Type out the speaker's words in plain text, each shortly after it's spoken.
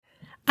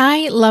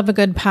I love a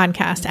good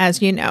podcast,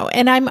 as you know,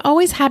 and I'm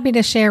always happy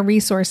to share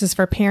resources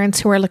for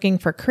parents who are looking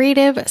for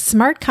creative,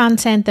 smart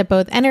content that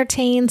both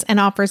entertains and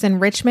offers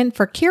enrichment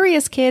for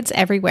curious kids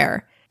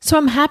everywhere. So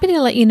I'm happy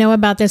to let you know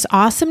about this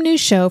awesome new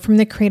show from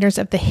the creators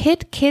of the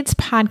hit kids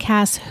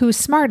podcast Who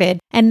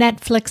Smarted and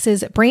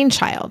Netflix's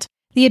Brainchild,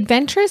 the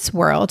adventurous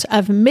world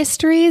of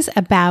mysteries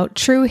about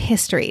true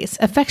histories,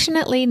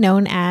 affectionately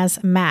known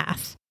as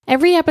math.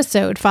 Every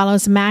episode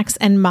follows Max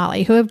and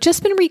Molly, who have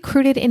just been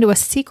recruited into a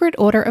secret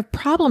order of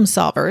problem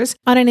solvers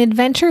on an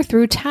adventure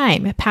through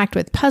time, packed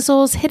with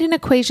puzzles, hidden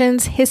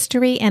equations,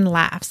 history, and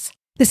laughs.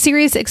 The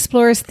series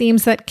explores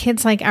themes that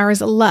kids like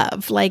ours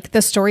love, like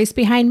the stories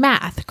behind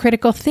math,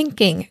 critical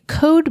thinking,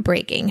 code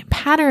breaking,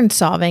 pattern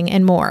solving,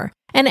 and more.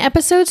 And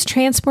episodes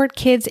transport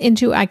kids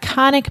into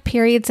iconic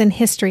periods in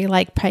history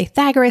like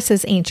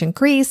Pythagoras' ancient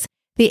Greece,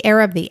 the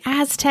era of the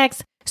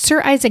Aztecs,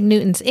 Sir Isaac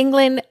Newton's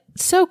England.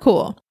 So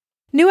cool.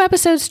 New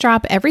episodes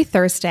drop every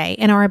Thursday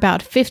and are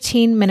about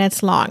 15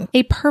 minutes long,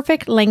 a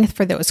perfect length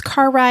for those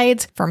car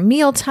rides, for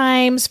meal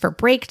times, for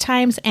break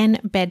times,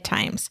 and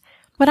bedtimes.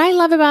 What I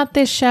love about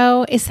this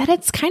show is that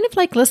it's kind of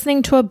like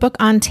listening to a book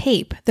on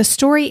tape. The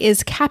story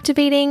is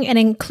captivating and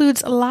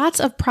includes lots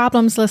of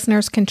problems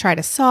listeners can try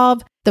to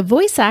solve. The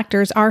voice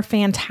actors are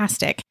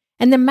fantastic,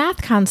 and the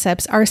math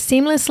concepts are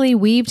seamlessly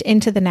weaved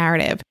into the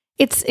narrative.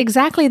 It's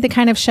exactly the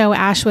kind of show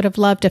Ash would have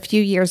loved a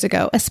few years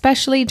ago,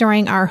 especially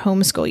during our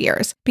homeschool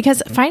years,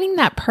 because finding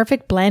that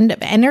perfect blend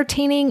of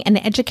entertaining and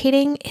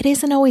educating, it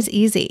isn't always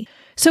easy.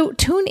 So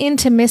tune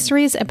into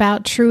Mysteries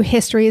About True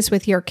Histories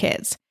with your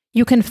kids.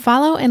 You can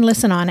follow and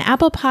listen on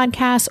Apple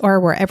Podcasts or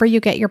wherever you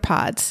get your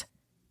pods.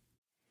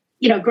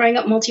 You know, growing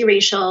up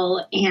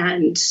multiracial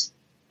and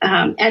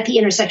at the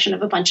intersection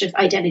of a bunch of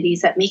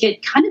identities that make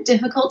it kind of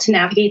difficult to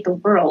navigate the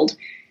world,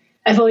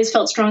 I've always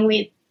felt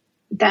strongly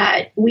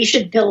that we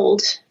should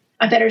build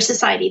a better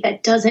society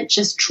that doesn't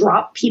just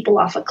drop people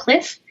off a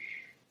cliff.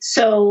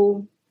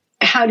 So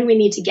how do we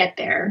need to get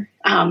there?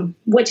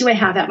 What do I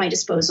have at my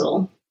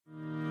disposal?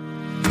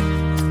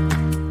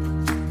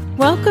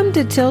 Welcome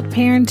to Tilt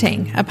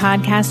Parenting, a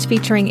podcast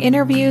featuring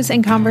interviews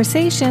and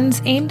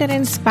conversations aimed at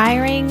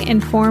inspiring,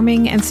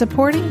 informing, and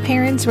supporting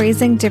parents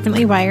raising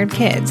differently wired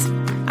kids.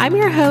 I'm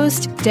your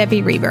host,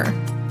 Debbie Reber.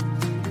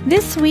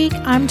 This week,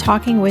 I'm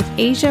talking with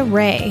Ashia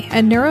Ray,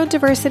 a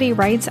neurodiversity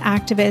rights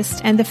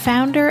activist and the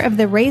founder of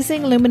the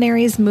Raising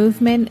Luminaries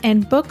movement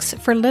and Books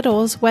for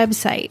Littles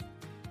website.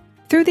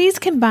 Through these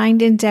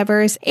combined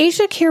endeavors,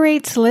 Ashia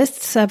curates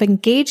lists of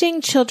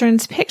engaging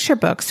children's picture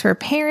books for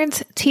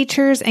parents,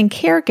 teachers, and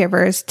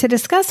caregivers to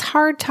discuss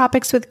hard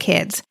topics with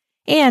kids,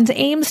 and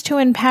aims to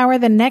empower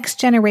the next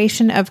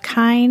generation of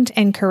kind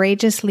and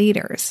courageous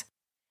leaders.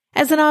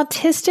 As an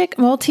autistic,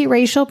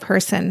 multiracial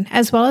person,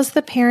 as well as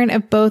the parent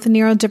of both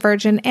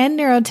neurodivergent and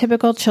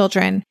neurotypical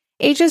children,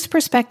 Ashia's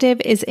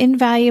perspective is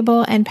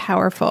invaluable and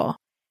powerful.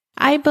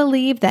 I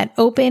believe that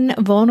open,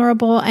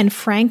 vulnerable, and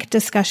frank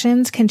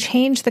discussions can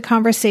change the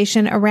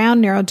conversation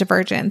around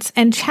neurodivergence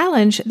and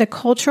challenge the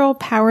cultural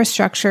power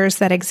structures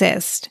that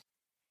exist.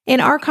 In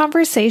our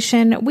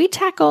conversation, we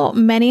tackle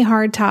many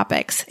hard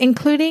topics,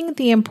 including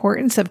the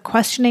importance of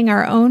questioning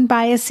our own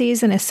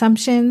biases and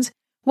assumptions,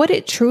 what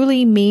it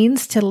truly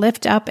means to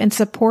lift up and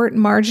support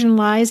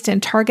marginalized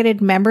and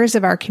targeted members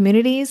of our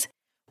communities,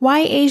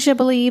 why Ashia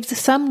believes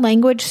some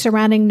language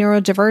surrounding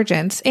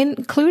neurodivergence,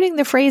 including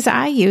the phrase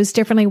I use,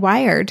 differently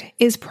wired,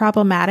 is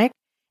problematic,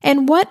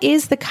 and what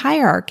is the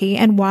Kyriarchy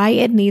and why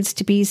it needs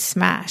to be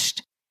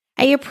smashed.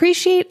 I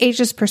appreciate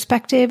Ashia's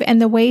perspective and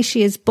the way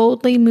she is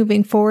boldly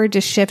moving forward to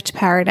shift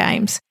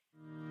paradigms.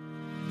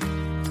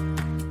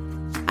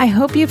 I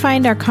hope you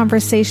find our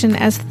conversation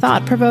as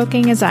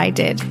thought-provoking as I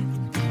did.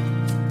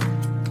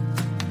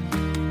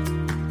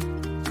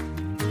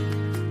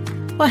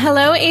 Well,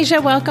 hello,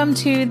 Ashia. Welcome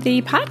to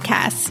the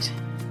podcast.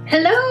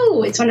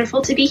 Hello. It's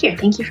wonderful to be here.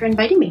 Thank you for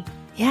inviting me.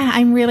 Yeah,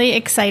 I'm really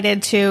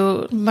excited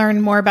to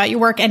learn more about your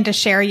work and to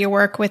share your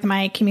work with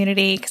my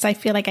community because I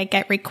feel like I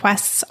get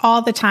requests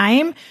all the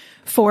time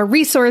for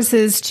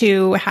resources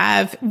to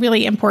have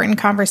really important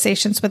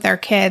conversations with our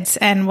kids.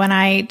 And when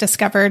I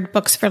discovered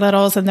Books for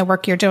Littles and the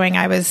work you're doing,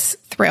 I was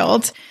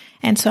thrilled.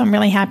 And so I'm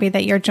really happy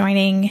that you're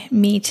joining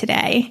me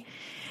today.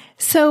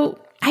 So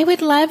I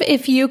would love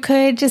if you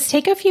could just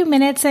take a few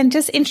minutes and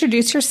just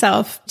introduce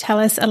yourself. Tell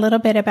us a little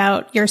bit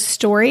about your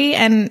story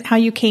and how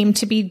you came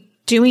to be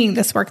doing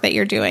this work that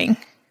you're doing.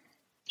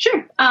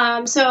 Sure.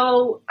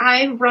 So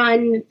I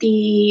run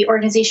the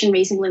organization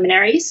Raising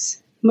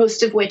Luminaries,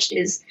 most of which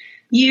is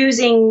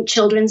using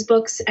children's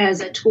books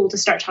as a tool to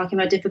start talking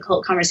about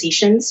difficult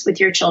conversations with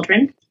your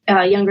children,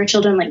 younger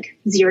children like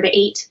 0 to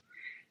 8,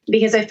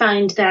 because I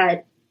find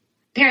that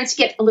parents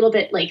get a little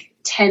bit like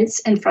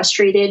tense and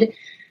frustrated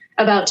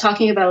about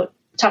talking about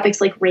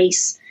topics like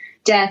race,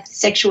 death,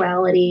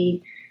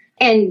 sexuality.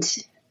 And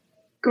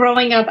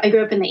growing up, I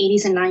grew up in the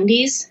 80s and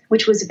 90s,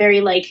 which was very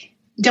like,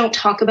 don't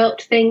talk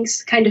about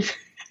things kind of,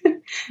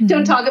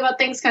 don't talk about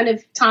things kind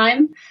of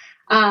time.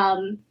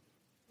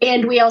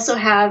 And we also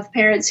have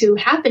parents who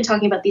have been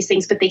talking about these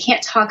things, but they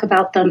can't talk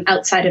about them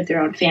outside of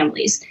their own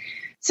families.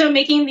 So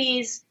making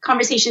these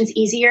conversations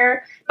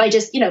easier by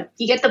just, you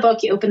get the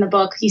book, you open the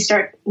book, you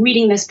start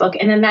reading this book,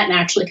 and then that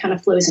naturally kind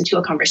of flows into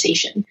a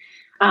conversation,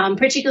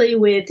 particularly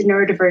with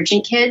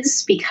neurodivergent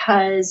kids,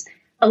 because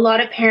a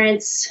lot of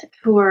parents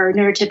who are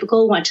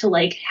neurotypical want to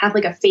have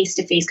a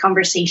face-to-face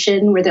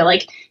conversation where they're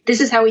like, this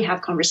is how we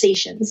have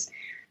conversations.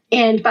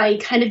 And by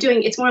kind of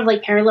doing, it's more of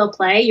like parallel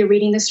play. You're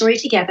reading the story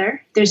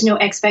together. There's no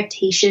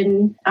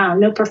expectation,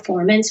 no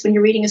performance when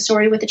you're reading a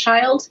story with a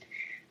child.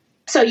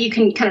 So you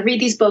can kind of read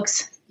these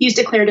books, use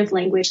declarative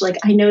language, like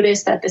I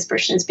noticed that this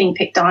person is being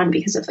picked on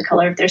because of the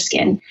color of their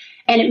skin.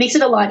 And it makes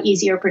it a lot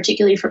easier,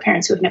 particularly for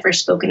parents who have never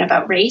spoken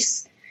about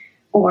race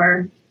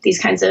or these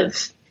kinds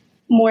of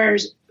more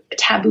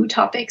taboo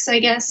topics, I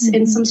guess,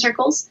 in some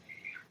circles.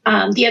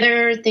 The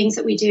other things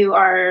that we do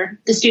are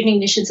the Student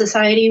Ignition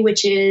Society,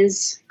 which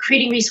is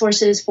creating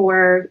resources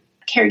for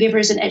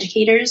caregivers and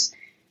educators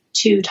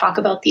to talk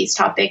about these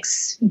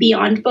topics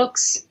beyond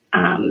books.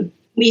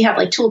 We have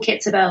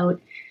toolkits about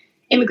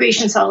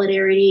immigration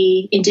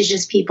solidarity,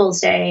 Indigenous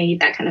Peoples Day,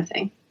 that kind of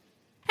thing.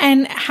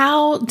 And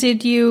how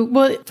did you,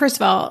 well, first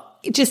of all,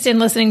 just in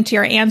listening to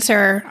your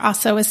answer,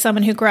 also as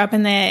someone who grew up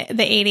in the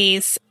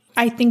 80s,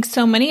 I think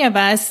so many of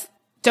us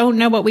don't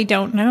know what we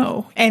don't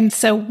know. And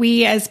so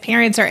we as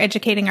parents are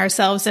educating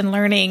ourselves and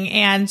learning.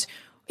 And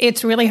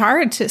it's really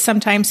hard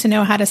sometimes to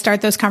know how to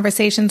start those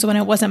conversations when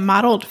it wasn't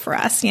modeled for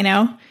us,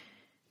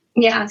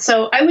 Yeah.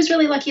 So I was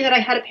really lucky that I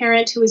had a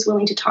parent who was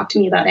willing to talk to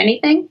me about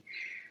anything.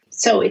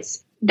 So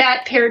it's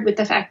that paired with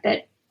the fact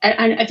that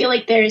I feel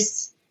like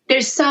there's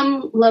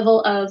some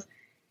level of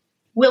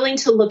willing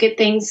to look at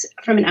things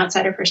from an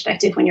outsider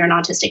perspective when you're an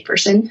autistic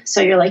person. So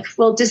you're like,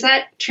 well, does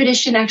that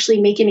tradition actually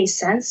make any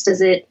sense?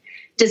 Does it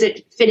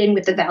fit in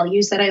with the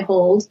values that I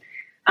hold,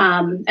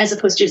 as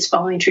opposed to just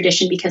following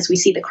tradition because we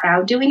see the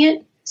crowd doing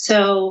it?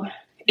 So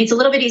it's a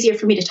little bit easier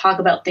for me to talk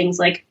about things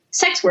like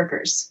sex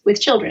workers with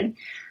children,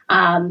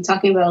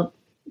 talking about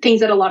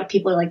things that a lot of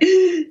people are like,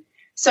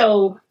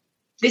 so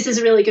this is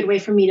a really good way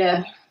for me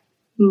to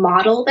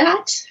model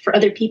that for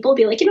other people.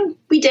 Be like,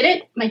 we did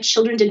it. My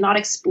children did not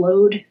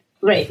explode.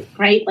 Right.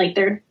 Like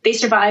they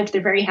survived.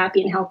 They're very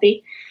happy and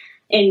healthy.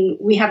 And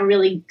we have a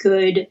really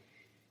good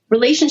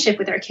relationship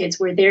with our kids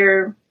where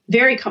they're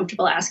very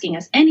comfortable asking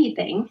us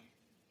anything.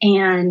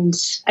 And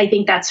I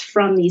think that's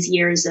from these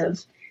years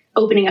of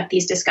opening up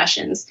these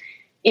discussions.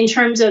 In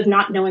terms of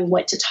not knowing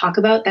what to talk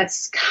about,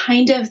 that's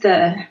kind of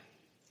the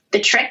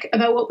trick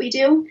about what we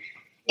do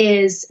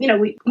is,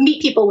 we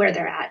meet people where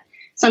they're at.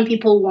 Some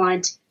people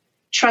want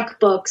truck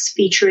books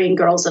featuring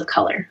girls of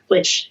color,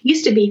 which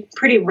used to be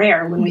pretty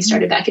rare when we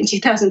started back in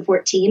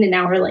 2014. And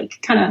now we're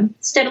kind of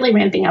steadily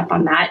ramping up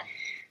on that.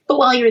 But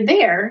while you're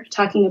there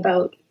talking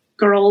about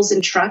girls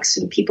and trucks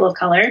and people of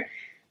color,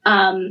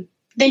 then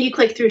you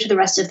click through to the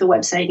rest of the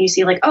website and you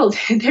see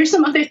there's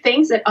some other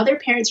things that other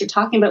parents are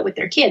talking about with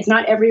their kids.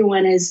 Not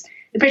everyone is,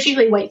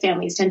 particularly white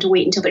families tend to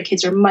wait until their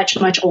kids are much,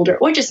 much older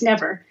or just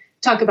never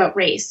talk about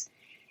race.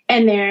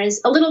 And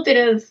there's a little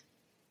bit of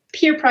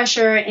peer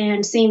pressure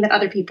and seeing that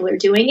other people are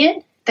doing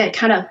it that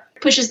kind of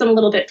pushes them a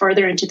little bit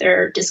further into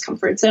their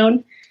discomfort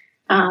zone,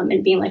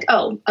 and being like,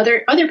 oh,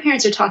 other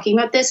parents are talking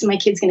about this and my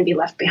kid's going to be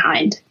left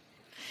behind.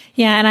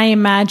 Yeah. And I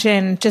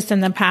imagine just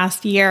in the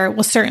past year,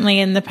 well, certainly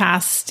in the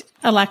past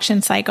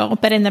election cycle,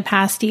 but in the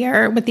past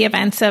year with the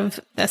events of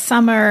the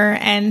summer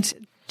and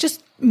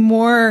just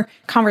more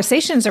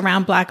conversations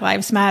around Black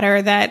Lives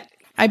Matter, that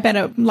I bet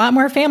a lot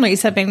more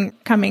families have been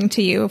coming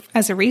to you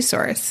as a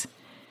resource.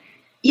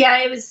 Yeah,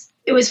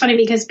 it was funny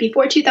because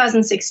before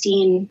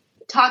 2016,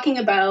 talking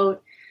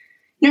about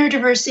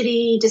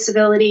neurodiversity,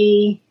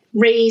 disability,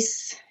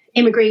 race,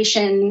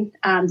 immigration,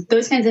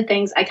 those kinds of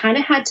things, I kind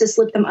of had to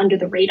slip them under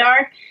the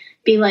radar,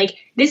 be like,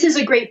 this is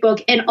a great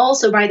book. And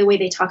also, by the way,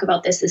 they talk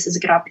about this. This is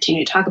a good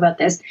opportunity to talk about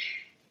this.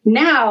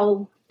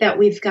 Now that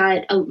we've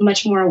got a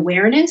much more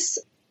awareness,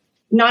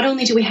 not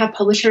only do we have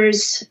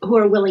publishers who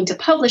are willing to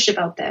publish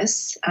about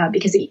this,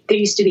 because there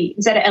used to be,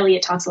 Zetta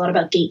Elliott talks a lot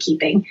about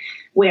gatekeeping,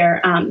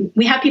 where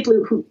we have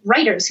people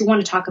writers who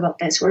want to talk about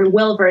this, who are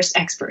well-versed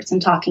experts in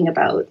talking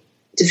about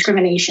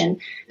discrimination,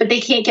 but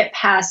they can't get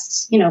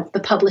past,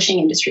 the publishing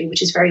industry,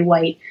 which is very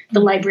white, the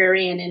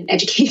librarian and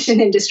education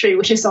industry,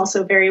 which is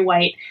also very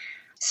white.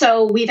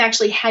 So we've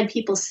actually had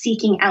people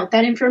seeking out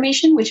that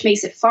information, which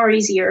makes it far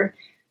easier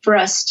for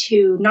us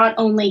to not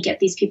only get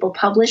these people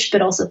published,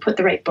 but also put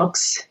the right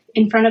books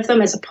in front of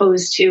them, as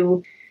opposed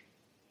to,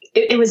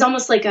 it was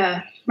almost like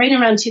right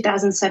around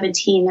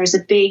 2017, there's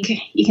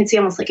you can see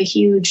almost like a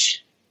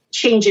huge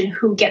change in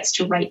who gets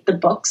to write the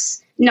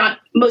books. Not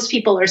most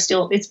people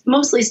it's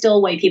mostly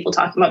still white people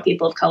talking about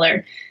people of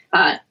color,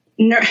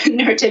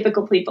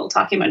 neurotypical people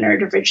talking about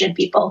neurodivergent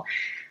people.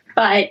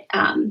 But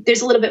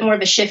there's a little bit more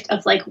of a shift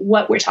of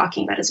what we're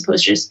talking about, as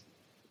opposed to just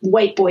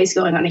white boys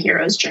going on a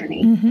hero's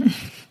journey. Mm-hmm.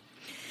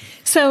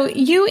 So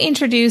you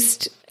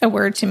introduced a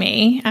word to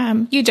me.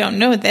 You don't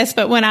know this,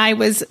 but when I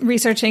was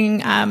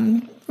researching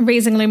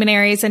Raising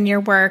Luminaries and your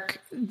work,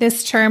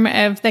 this term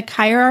of the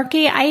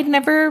Kyriarchy, I had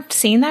never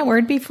seen that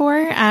word before.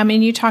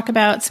 And you talk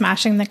about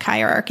smashing the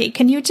Kyriarchy.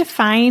 Can you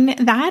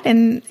define that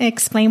and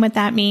explain what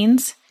that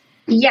means?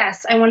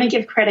 Yes, I want to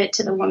give credit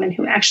to the woman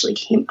who actually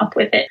came up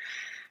with it.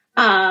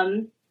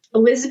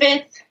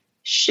 Elizabeth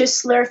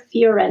Schisler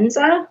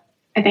Fiorenza,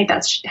 I think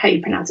that's how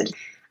you pronounce it.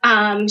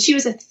 She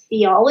was a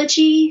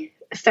theology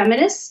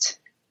feminist,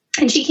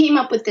 and she came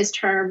up with this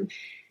term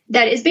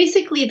that is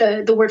basically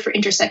the word for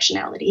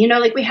intersectionality. You know,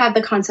 like we have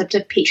the concept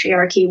of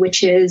patriarchy,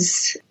 which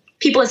is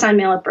people assigned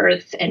male at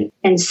birth and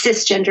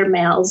cisgender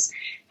males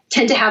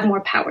tend to have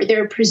more power.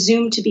 They're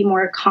presumed to be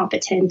more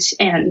competent,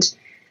 and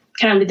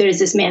kind of there's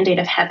this mandate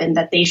of heaven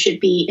that they should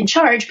be in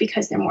charge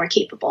because they're more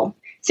capable.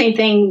 Same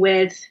thing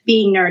with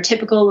being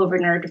neurotypical over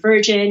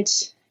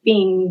neurodivergent,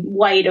 being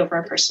white over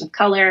a person of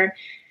color.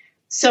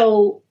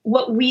 So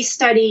what we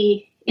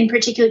study in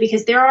particular,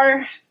 because there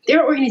are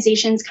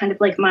organizations kind of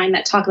like mine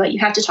that talk about, you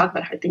have to talk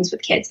about hard things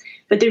with kids,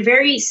 but they're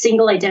very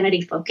single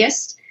identity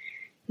focused.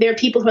 There are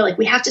people who are like,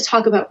 we have to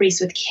talk about race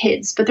with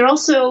kids, but they're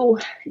also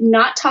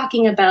not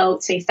talking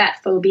about, say,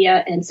 fat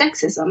phobia and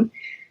sexism.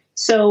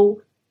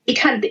 So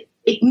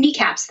it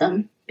kneecaps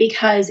them,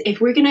 because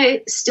if we're going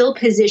to still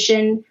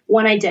position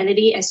one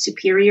identity as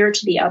superior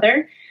to the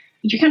other,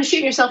 you're kind of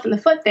shooting yourself in the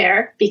foot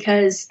there,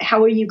 because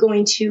how are you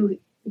going to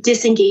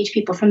disengage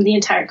people from the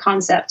entire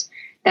concept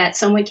that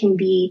someone can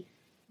be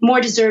more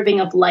deserving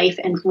of life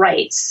and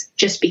rights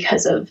just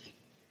because of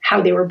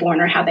how they were born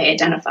or how they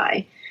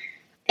identify?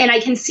 And I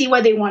can see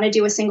why they want to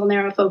do a single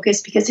narrow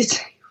focus, because it's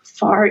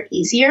far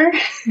easier.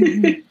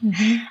 Mm-hmm,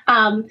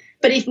 mm-hmm.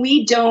 But if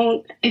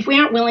we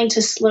aren't willing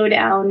to slow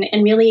down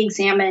and really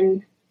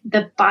examine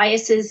the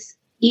biases,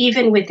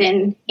 even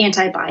within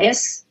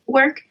anti-bias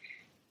work,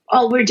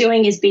 all we're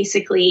doing is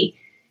basically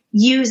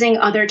using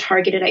other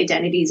targeted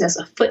identities as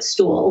a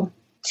footstool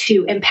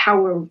to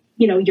empower,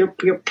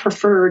 your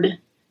preferred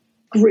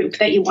group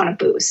that you want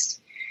to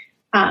boost.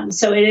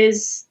 So it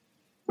is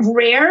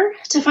rare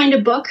to find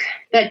a book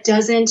that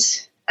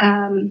isn't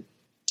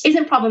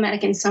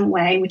problematic in some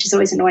way, which is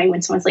always annoying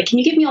when someone's like, can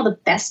you give me all the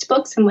best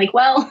books? I'm like,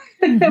 well,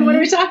 mm-hmm. What are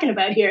we talking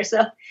about here?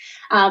 So,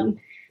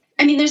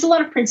 there's a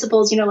lot of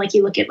principles, like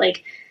you look at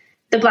like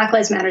the Black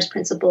Lives Matters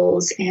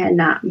principles,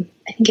 and I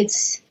think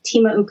it's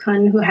Tima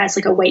Ukun, who has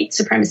like a white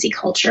supremacy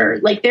culture.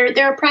 Like there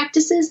are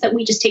practices that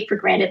we just take for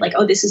granted, like,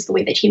 oh, this is the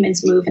way that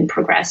humans move and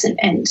progress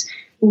and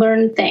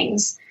learn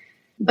things.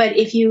 But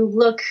if you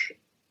look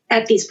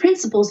at these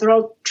principles, they're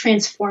all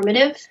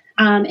transformative,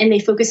 and they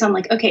focus on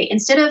like, okay,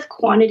 instead of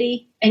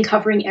quantity and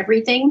covering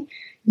everything,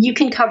 you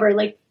can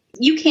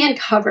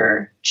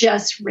cover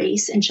just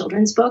race in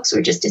children's books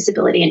or just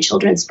disability in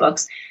children's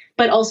books,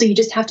 but also you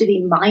just have to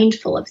be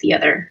mindful of the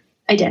other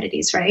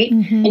identities, right?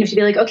 Mm-hmm. And you have to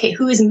be like, okay,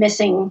 who is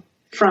missing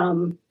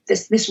from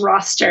this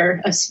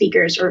roster of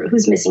speakers, or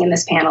who's missing in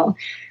this panel?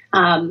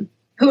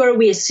 Who are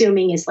we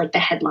assuming is like the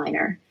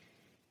headliner?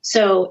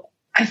 So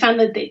I found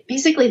that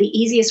basically the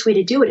easiest way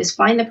to do it is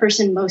find the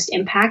person most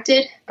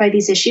impacted by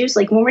these issues.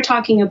 Like when we're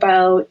talking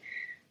about,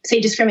 say,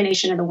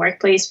 discrimination in the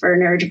workplace for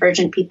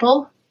neurodivergent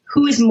people,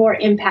 who is more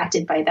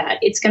impacted by that?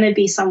 It's going to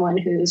be someone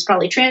who's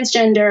probably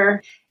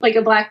transgender, like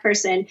a Black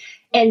person.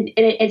 And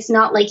it's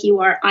not like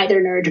you are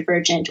either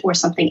neurodivergent or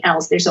something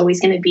else. There's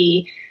always going to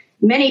be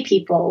many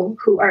people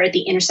who are at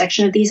the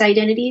intersection of these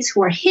identities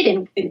who are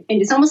hidden. And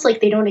it's almost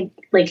like they don't,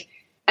 like,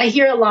 I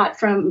hear a lot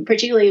from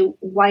particularly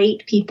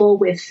white people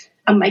with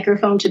a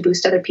microphone to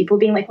boost other people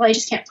being like, well, I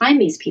just can't find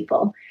these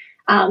people.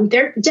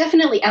 They're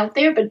definitely out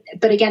there,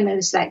 but again,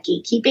 there's that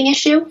gatekeeping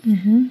issue.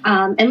 Mm-hmm.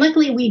 And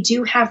luckily we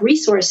do have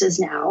resources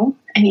now.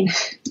 I mean,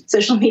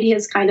 social media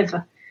is kind of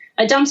a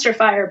dumpster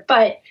fire,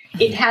 but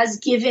it has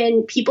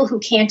given people who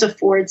can't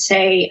afford,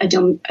 say, a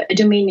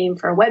domain name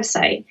for a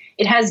website,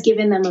 it has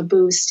given them a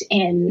boost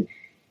in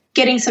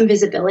getting some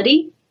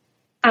visibility.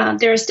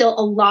 There are still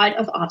a lot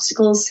of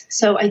obstacles.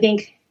 So I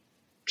think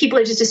people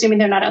are just assuming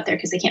they're not out there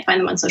because they can't find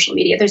them on social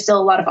media. There's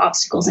still a lot of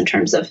obstacles in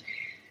terms of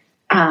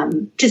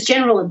just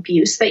general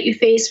abuse that you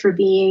face for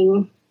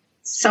being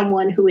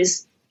someone who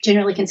is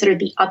generally considered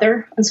the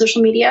other on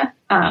social media.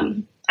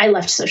 I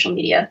left social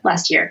media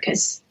last year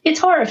because it's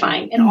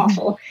horrifying and mm-hmm.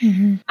 awful.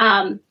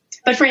 Mm-hmm.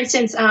 But for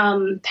instance,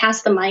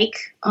 Pass the Mic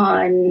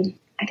on,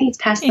 I think it's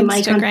Pass the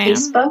Mic on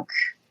Facebook.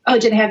 Oh,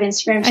 do they have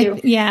Instagram too?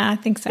 I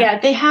think so. Yeah,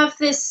 they have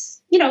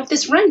this,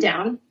 this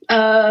rundown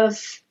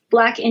of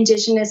Black,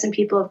 Indigenous, and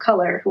people of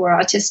color who are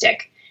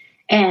autistic.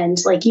 And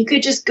like, you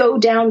could just go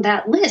down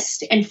that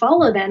list and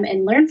follow them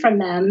and learn from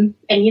them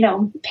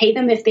and, pay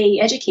them if they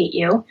educate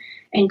you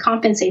and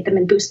compensate them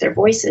and boost their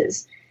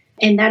voices.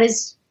 And that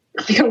is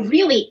like a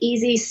really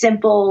easy,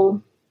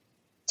 simple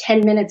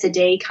 10 minutes a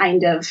day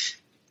kind of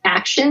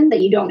action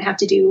that you don't have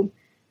to do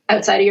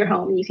outside of your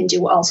home. You can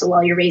do also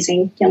while you're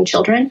raising young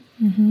children.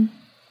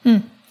 Mm-hmm.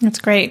 That's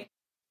great.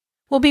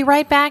 We'll be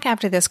right back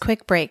after this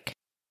quick break.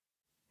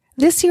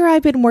 This year,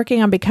 I've been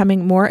working on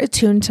becoming more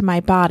attuned to my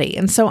body,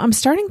 and so I'm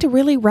starting to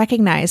really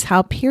recognize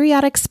how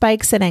periodic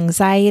spikes in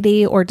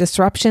anxiety or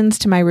disruptions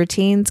to my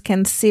routines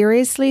can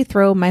seriously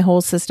throw my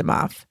whole system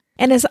off.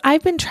 And as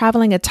I've been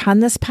traveling a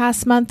ton this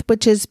past month,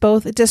 which is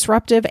both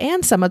disruptive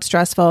and somewhat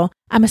stressful,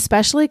 I'm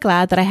especially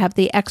glad that I have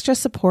the extra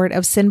support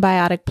of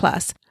Synbiotic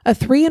Plus, a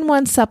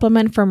 3-in-1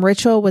 supplement from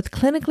Ritual with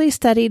clinically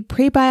studied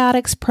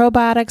prebiotics,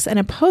 probiotics, and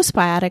a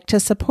postbiotic to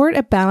support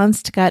a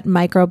balanced gut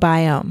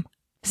microbiome.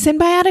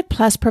 Synbiotic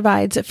Plus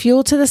provides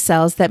fuel to the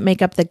cells that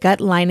make up the gut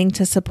lining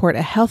to support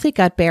a healthy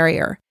gut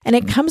barrier. And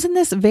it comes in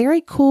this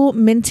very cool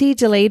minty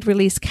delayed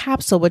release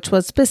capsule, which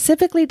was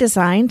specifically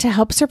designed to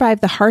help survive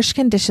the harsh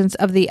conditions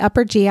of the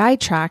upper GI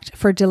tract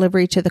for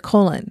delivery to the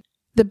colon.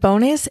 The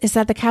bonus is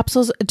that the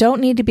capsules don't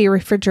need to be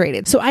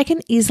refrigerated, so I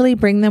can easily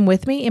bring them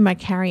with me in my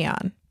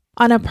carry-on.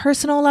 On a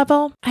personal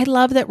level, I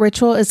love that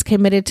Ritual is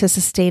committed to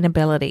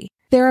sustainability.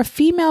 They're a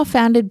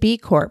female-founded B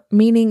Corp,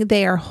 meaning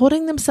they are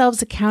holding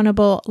themselves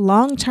accountable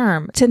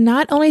long-term to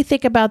not only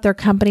think about their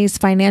company's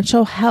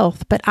financial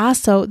health, but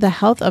also the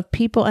health of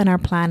people and our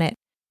planet.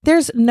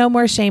 There's no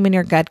more shame in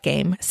your gut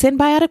game.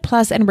 Synbiotic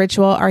Plus and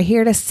Ritual are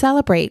here to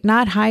celebrate,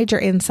 not hide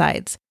your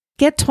insides.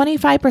 Get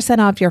 25%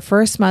 off your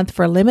first month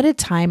for a limited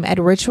time at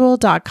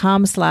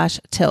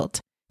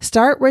ritual.com/tilt.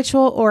 Start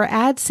Ritual or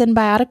add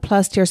Synbiotic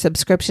Plus to your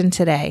subscription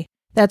today.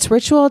 That's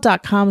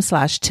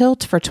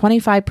ritual.com/tilt for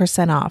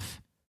 25% off.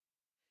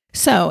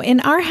 So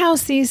in our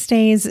house these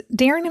days,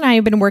 Darren and I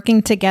have been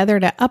working together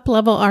to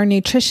up-level our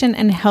nutrition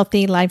and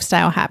healthy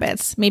lifestyle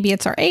habits. Maybe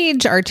it's our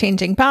age, our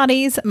changing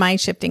bodies, my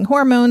shifting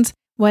hormones,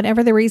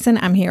 whatever the reason,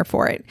 I'm here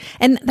for it.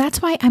 And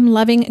that's why I'm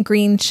loving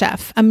Green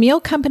Chef, a meal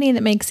company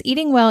that makes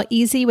eating well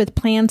easy with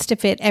plans to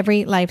fit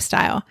every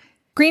lifestyle.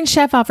 Green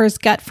Chef offers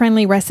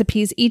gut-friendly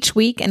recipes each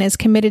week and is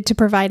committed to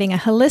providing a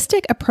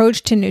holistic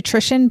approach to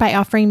nutrition by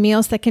offering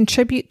meals that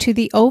contribute to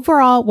the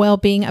overall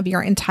well-being of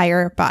your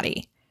entire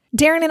body.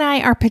 Darren and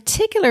I are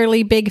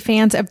particularly big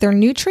fans of their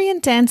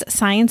nutrient-dense,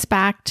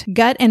 science-backed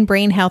gut and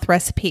brain health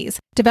recipes,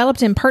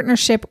 developed in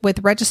partnership with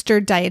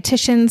registered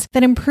dietitians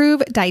that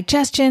improve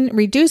digestion,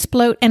 reduce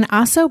bloat, and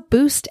also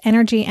boost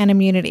energy and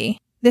immunity.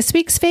 This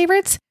week's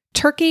favorites?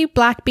 Turkey,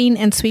 black bean,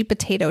 and sweet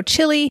potato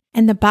chili,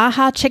 and the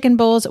Baja chicken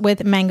bowls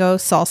with mango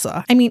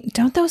salsa. I mean,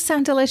 don't those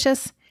sound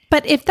delicious?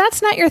 But if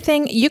that's not your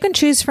thing, you can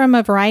choose from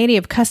a variety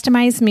of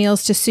customized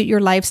meals to suit your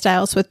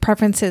lifestyles with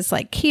preferences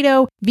like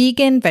keto,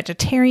 vegan,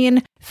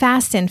 vegetarian,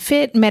 fast and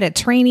fit,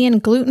 Mediterranean,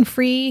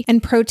 gluten-free,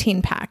 and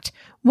protein-packed.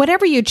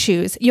 Whatever you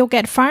choose, you'll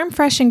get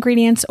farm-fresh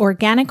ingredients,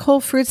 organic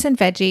whole fruits and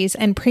veggies,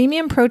 and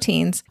premium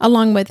proteins,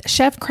 along with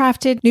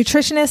chef-crafted,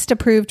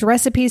 nutritionist-approved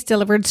recipes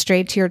delivered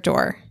straight to your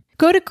door.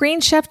 Go to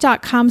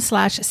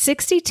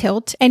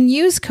greenchef.com/60tilt and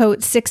use code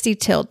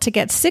 60tilt to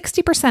get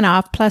 60%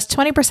 off plus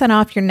 20%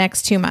 off your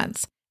next 2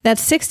 months.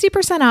 That's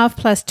 60% off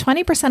plus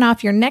 20%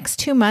 off your next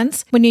 2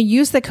 months when you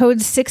use the code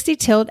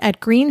 60tilt at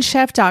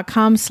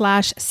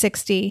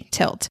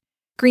greenchef.com/60tilt.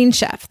 Green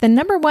Chef, the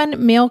 #1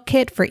 meal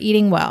kit for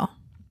eating well.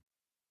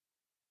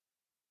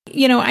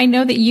 You know, I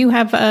know that you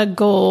have a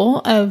goal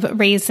of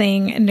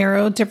raising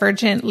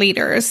neurodivergent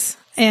leaders.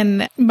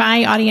 And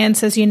my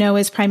audience, as you know,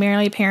 is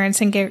primarily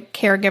parents and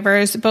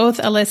caregivers, both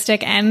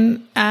Autistic and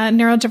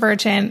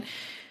neurodivergent,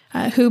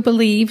 who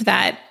believe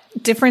that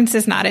difference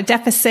is not a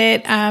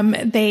deficit.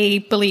 They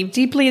believe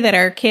deeply that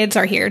our kids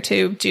are here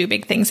to do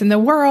big things in the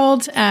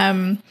world.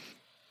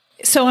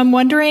 So I'm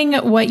wondering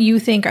what you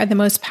think are the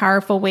most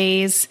powerful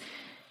ways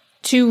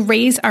to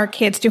raise our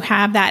kids to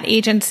have that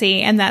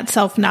agency and that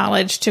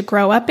self-knowledge to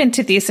grow up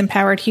into these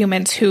empowered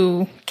humans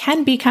who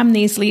can become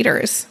these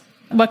leaders.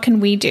 What can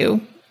we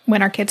do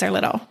when our kids are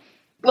little?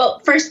 Well,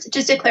 first,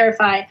 just to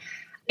clarify,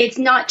 it's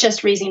not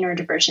just raising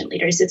neurodivergent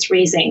leaders. It's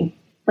raising,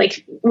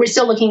 we're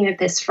still looking at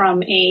this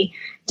from a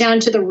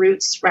down to the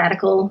roots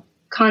radical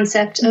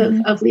concept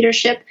of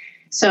leadership.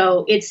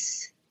 So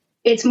it's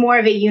more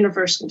of a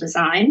universal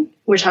design.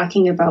 We're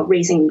talking about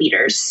raising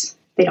leaders.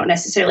 They don't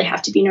necessarily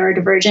have to be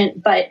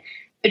neurodivergent, but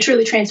a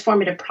truly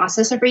transformative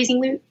process of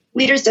raising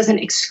leaders doesn't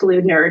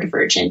exclude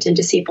neurodivergent and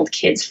disabled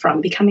kids from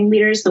becoming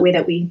leaders the way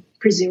that we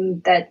presume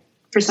that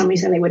for some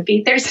reason they would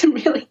be. There's some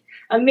really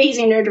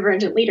amazing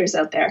neurodivergent leaders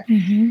out there.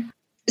 Mm-hmm.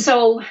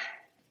 So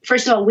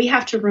first of all, we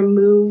have to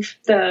remove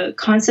the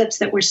concepts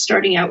that we're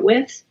starting out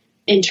with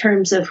in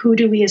terms of who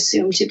do we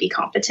assume to be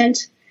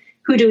competent?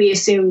 Who do we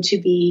assume to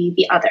be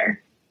the other?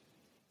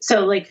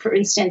 So for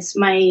instance,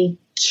 my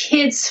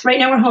kids, right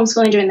now we're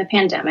homeschooling during the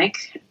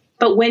pandemic,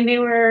 but when they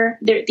were,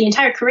 the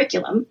entire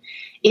curriculum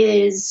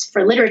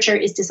for literature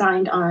is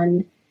designed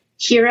on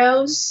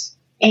heroes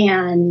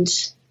and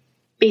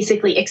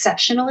basically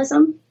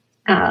exceptionalism.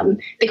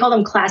 They call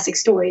them classic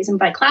stories. And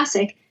by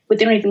classic, what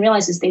they don't even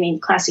realize is they mean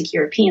classic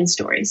European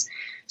stories.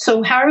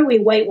 So how are we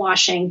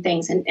whitewashing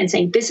things and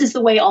saying this is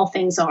the way all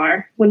things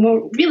are when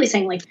we're really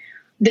saying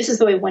this is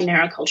the way one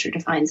narrow culture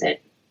defines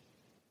it?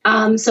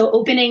 So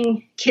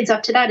opening kids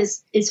up to that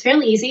is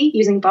fairly easy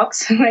using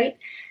books, right?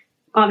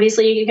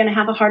 Obviously, you're going to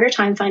have a harder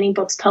time finding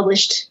books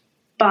published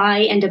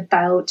by and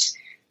about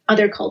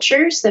other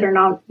cultures that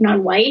are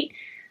non-white.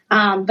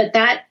 But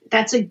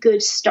that's a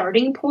good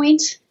starting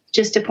point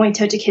just to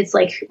point out to kids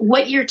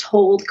what you're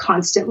told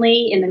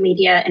constantly in the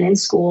media and in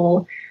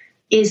school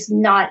is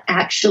not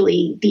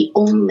actually the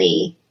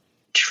only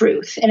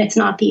truth, and it's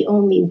not the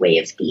only way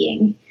of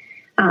being.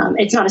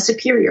 It's not a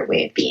superior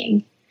way of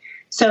being.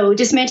 So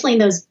dismantling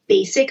those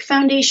basic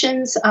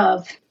foundations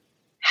of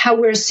how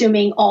we're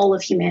assuming all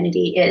of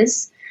humanity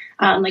is,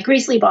 like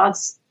Grace Lee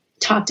Boggs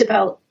talked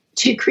about,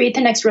 to create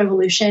the next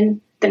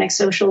revolution, the next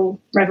social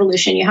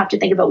revolution, you have to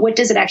think about what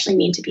does it actually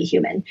mean to be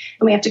human? And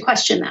we have to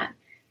question that.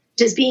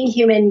 Does being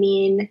human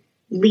mean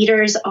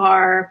leaders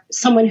are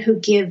someone who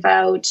give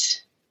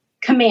out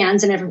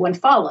commands and everyone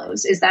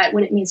follows? Is that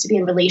what it means to be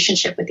in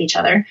relationship with each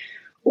other?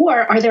 Or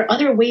are there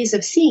other ways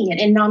of seeing it?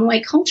 In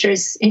non-white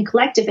cultures, in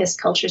collectivist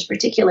cultures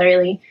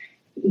particularly,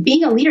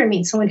 being a leader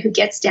means someone who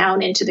gets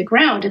down into the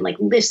ground and like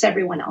lifts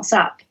everyone else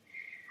up.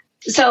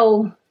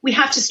 So we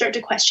have to start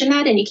to question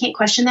that, and you can't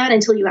question that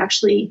until you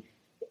actually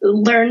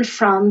learn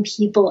from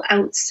people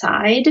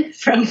outside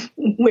from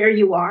where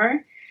you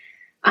are.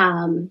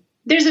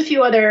 There's a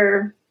few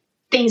other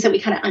things that we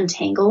kind of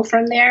untangle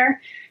from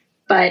there,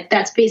 but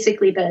that's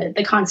basically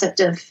the concept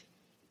of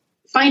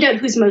find out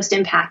who's most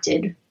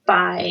impacted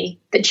by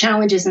the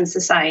challenges in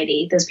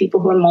society, those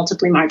people who are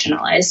multiply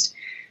marginalized,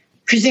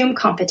 presume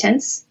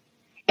competence.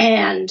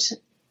 And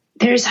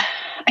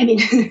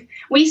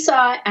we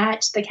saw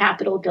at the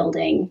Capitol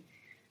building,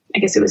 I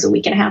guess it was a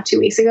week and a half, 2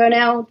 weeks ago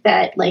now,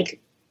 that like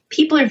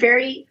people are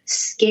very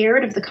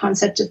scared of the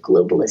concept of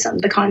globalism,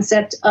 the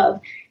concept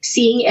of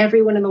seeing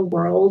everyone in the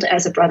world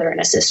as a brother and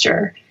a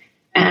sister,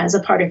 as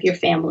a part of your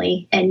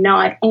family, and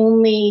not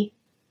only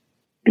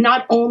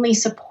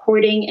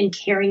supporting and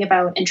caring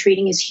about and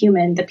treating as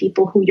human the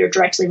people who you're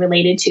directly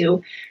related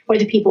to or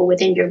the people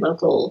within your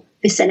local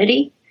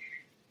vicinity.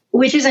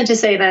 Which isn't to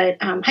say that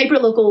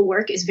hyperlocal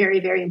work is very,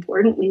 very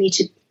important. We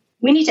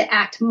need to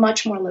act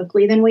much more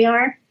locally than we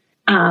are,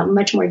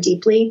 much more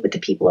deeply with the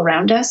people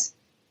around us.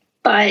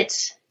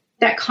 But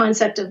that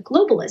concept of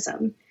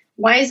globalism,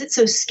 why is it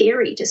so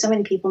scary to so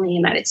many people in the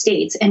United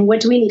States? And what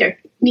do we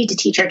need to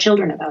teach our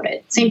children about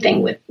it? Same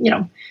thing with,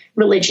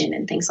 religion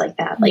and things like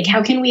that. Like,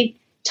 how can we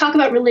talk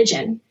about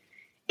religion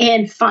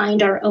and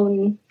find our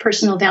own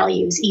personal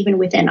values even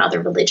within other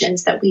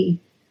religions that we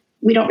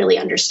don't really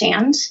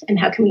understand? And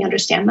how can we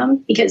understand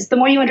them? Because the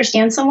more you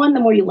understand someone, the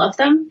more you love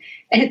them.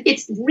 And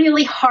it's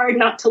really hard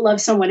not to love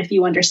someone if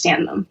you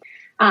understand them.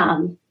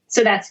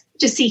 So that's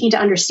just seeking to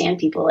understand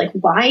people. Like,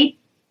 why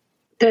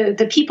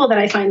the people that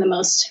I find the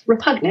most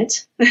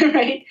repugnant,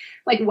 right?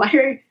 Like, why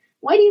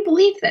do you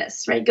believe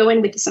this, right? Go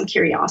in with some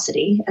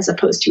curiosity as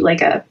opposed to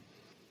like a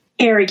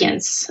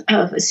arrogance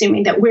of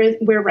assuming that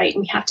we're right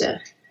and we have to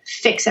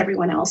fix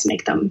everyone else,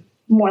 make them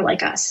more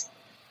like us.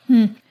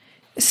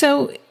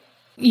 So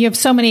you have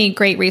so many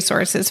great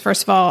resources.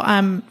 First of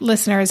all,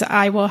 listeners,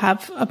 I will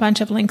have a bunch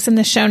of links in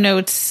the show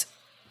notes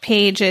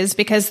pages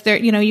because there,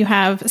 you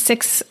have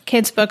 6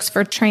 kids books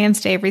for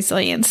Trans Day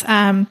Resilience.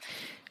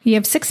 You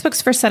have 6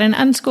 books for sudden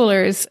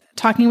unschoolers,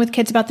 talking with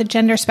kids about the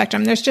gender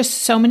spectrum. There's just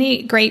so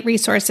many great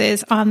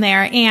resources on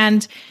there.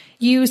 And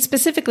you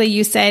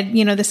said,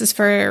 this is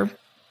for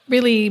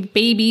really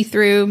baby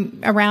through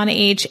around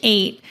age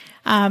 8.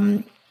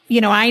 I'm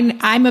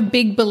a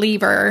big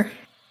believer,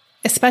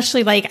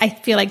 especially I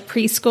feel like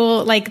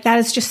preschool, that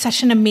is just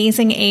such an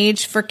amazing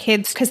age for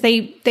kids because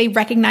they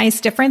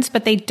recognize difference,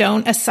 but they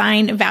don't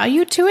assign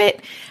value to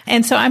it.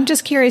 And so I'm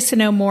just curious to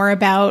know more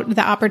about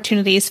the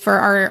opportunities for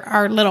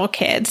our little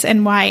kids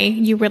and why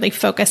you really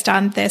focused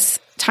on this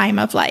time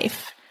of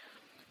life.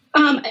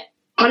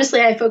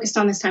 Honestly, I focused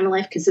on this time of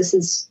life because this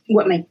is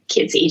what my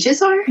kids'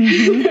 ages are.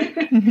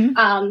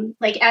 Mm-hmm.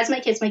 As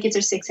my kids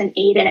are 6 and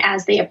 8, and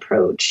as they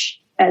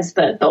approach, as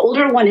the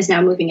older one is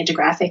now moving into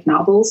graphic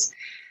novels,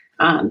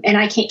 and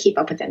I can't keep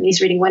up with him. He's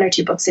reading 1 or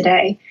 2 books a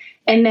day.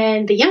 And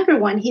then the younger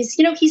one, he's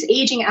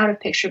aging out of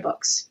picture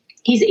books.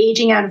 He's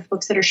aging out of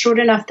books that are short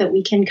enough that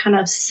we can kind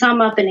of sum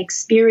up an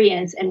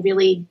experience and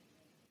really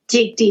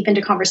dig deep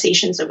into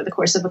conversations over the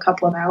course of a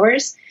couple of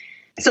hours.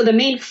 So the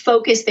main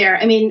focus there,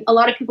 a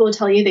lot of people will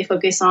tell you they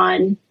focus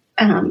on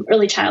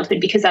early childhood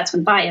because that's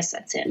when bias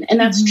sets in. And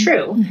that's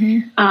true.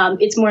 Mm-hmm.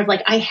 It's more of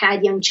like I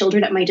had young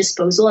children at my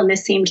disposal and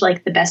this seemed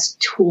like the best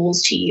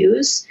tools to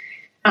use.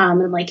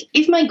 And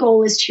if my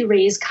goal is to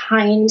raise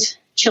kind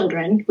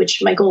children,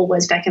 which my goal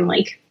was back in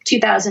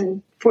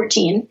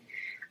 2014,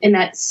 and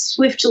that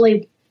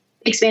swiftly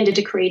expanded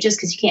to courageous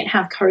because you can't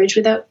have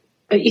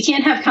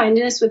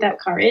kindness without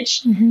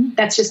courage. Mm-hmm.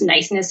 That's just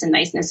niceness, and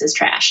niceness is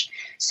trash.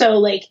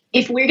 So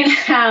if we're going to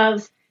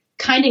have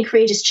kind and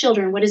courageous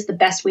children, what is the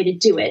best way to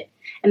do it?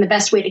 And the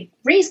best way to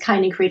raise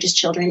kind and courageous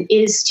children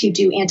is to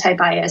do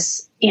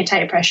anti-bias,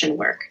 anti-oppression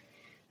work.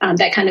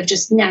 That kind of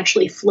just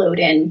naturally flowed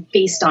in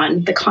based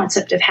on the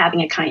concept of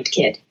having a kind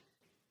kid.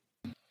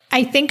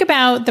 I think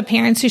about the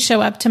parents who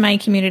show up to my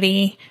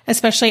community,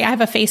 especially I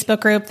have a Facebook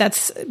group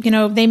that's,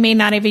 they may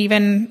not have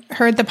even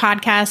heard the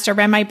podcast or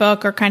read my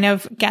book or kind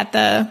of get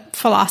the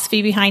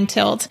philosophy behind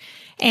Tilt.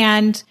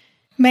 And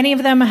many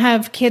of them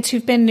have kids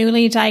who've been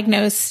newly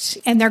diagnosed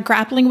and they're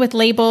grappling with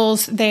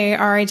labels. They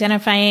are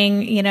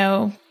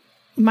identifying,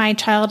 my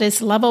child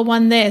is level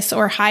 1 this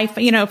or high,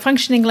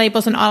 functioning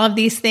labels and all of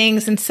these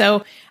things. And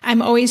so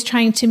I'm always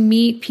trying to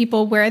meet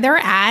people where they're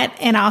at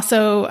and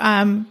also,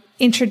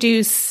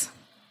 introduce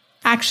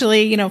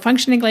actually,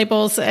 functioning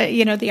labels, the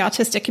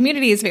autistic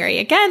community is very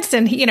against,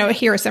 and,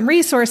 here are some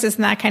resources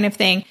and that kind of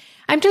thing.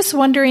 I'm just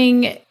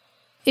wondering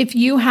if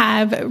you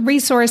have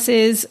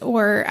resources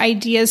or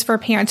ideas for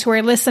parents who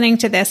are listening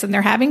to this and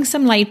they're having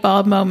some light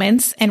bulb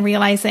moments and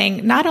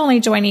realizing not only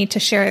do I need to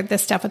share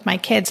this stuff with my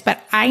kids, but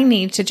I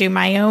need to do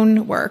my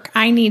own work.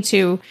 I need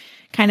to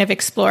kind of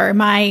explore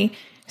my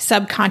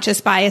subconscious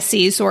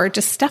biases or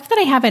just stuff that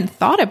I haven't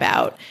thought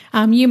about.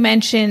 You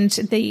mentioned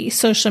the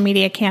social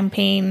media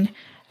campaign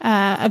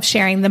of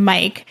sharing the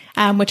mic,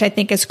 which I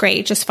think is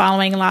great, just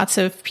following lots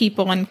of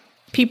people and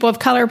people of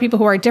color, people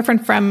who are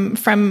different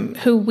from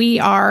who we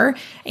are,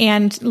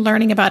 and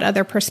learning about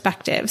other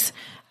perspectives.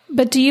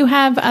 But do you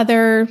have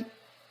other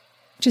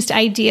just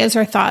ideas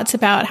or thoughts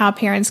about how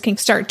parents can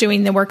start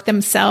doing the work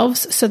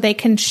themselves so they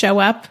can show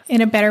up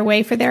in a better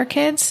way for their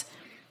kids?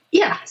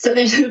 Yeah, so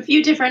there's a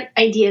few different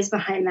ideas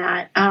behind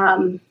that.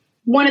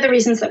 One of the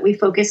reasons that we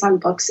focus on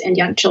books and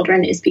young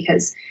children is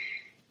because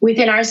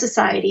within our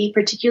society,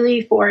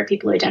 particularly for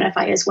people who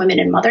identify as women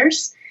and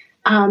mothers,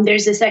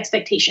 there's this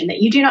expectation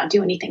that you do not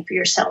do anything for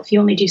yourself. You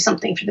only do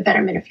something for the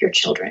betterment of your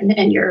children,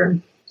 and you're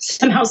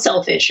somehow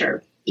selfish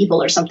or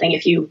evil or something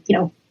if you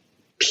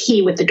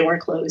pee with the door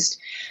closed.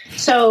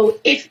 So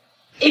if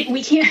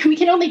we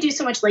can only do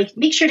so much, like,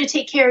 make sure to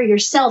take care of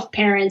yourself,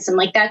 parents, and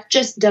like that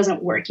just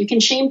doesn't work. You can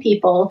shame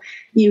people,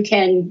 you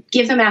can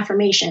give them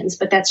affirmations,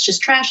 but that's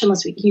just trash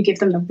unless you give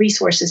them the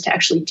resources to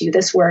actually do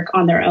this work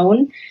on their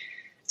own.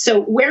 So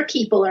where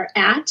people are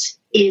at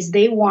is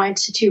they want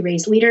to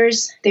raise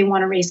leaders. They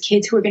want to raise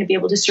kids who are going to be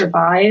able to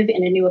survive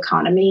in a new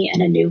economy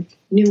and a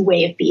new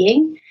way of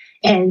being.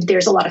 And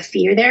there's a lot of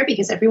fear there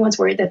because everyone's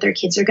worried that their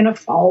kids are going to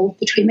fall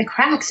between the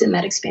cracks in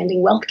that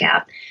expanding wealth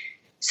gap.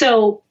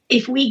 So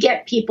if we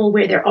get people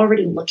where they're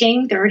already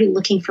looking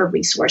for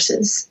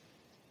resources.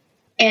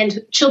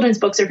 And children's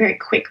books are very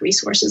quick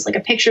resources. Like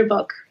a picture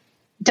book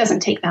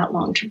doesn't take that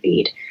long to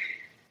read.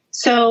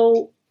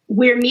 So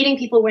we're meeting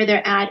people where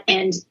they're at,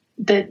 and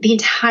the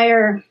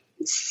entire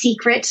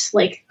secret,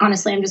 like,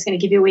 honestly, I'm just going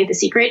to give you away the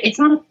secret. It's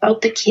not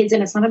about the kids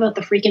and it's not about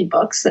the freaking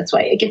books. That's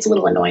why it gets a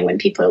little annoying when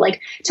people are like,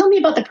 tell me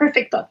about the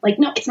perfect book. Like,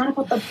 no, it's not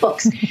about the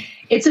books.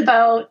 It's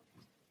about,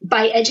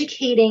 by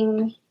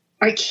educating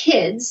our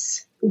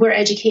kids, we're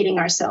educating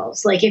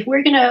ourselves. Like, if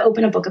we're going to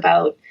open a book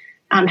about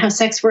how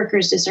sex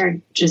workers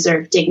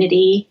deserve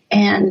dignity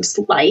and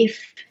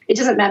life, it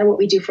doesn't matter what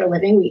we do for a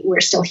living.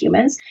 We're still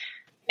humans.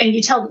 And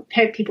you tell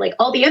people, like,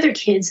 all the other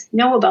kids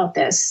know about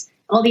this.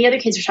 All the other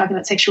kids are talking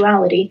about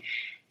sexuality,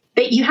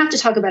 but you have to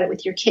talk about it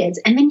with your kids.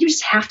 And then you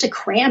just have to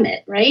cram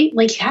it, right?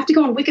 Like, you have to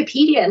go on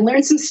Wikipedia and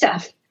learn some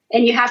stuff.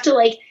 And you have to,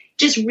 like,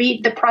 just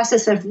read the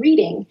process of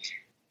reading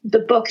the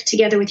book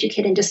together with your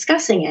kid and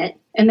discussing it.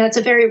 And that's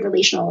a very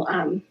relational,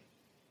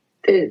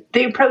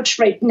 the approach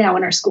right now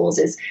in our schools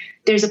is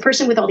there's a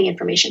person with all the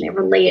information. They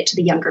relay it to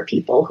the younger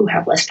people who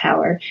have less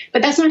power.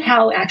 But that's not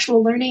how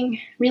actual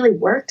learning really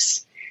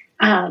works.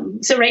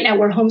 So right now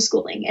we're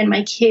homeschooling, and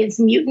my kids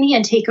mutiny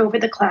and take over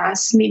the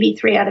class maybe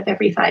 3 out of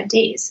every 5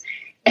 days.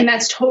 And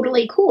that's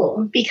totally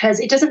cool because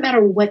it doesn't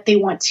matter what they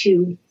want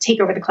to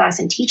take over the class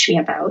and teach me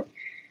about.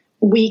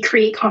 We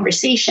create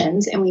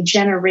conversations and we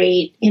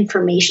generate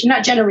information,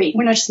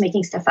 we're not just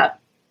making stuff up.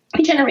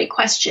 We generate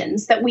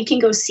questions that we can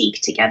go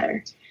seek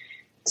together.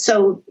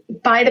 So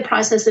by the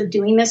process of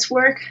doing this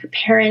work,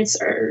 parents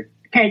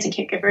and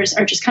caregivers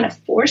are just kind of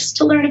forced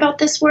to learn about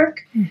this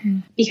work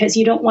because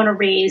you don't want to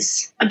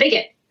raise a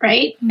bigot,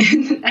 right?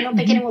 I don't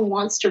think anyone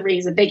wants to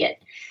raise a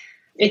bigot.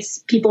 It's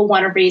people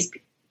want to raise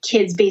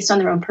kids based on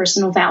their own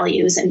personal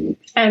values. And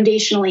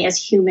foundationally, as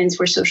humans,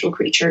 we're social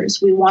creatures.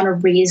 We want to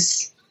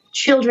raise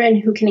children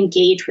who can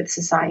engage with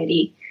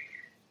society.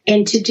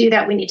 And to do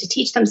that, we need to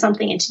teach them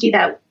something. And to do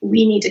that,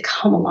 we need to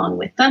come along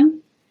with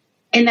them.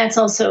 And that's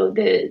also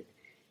the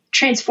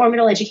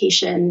transformative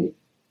education.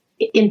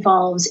 It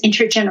involves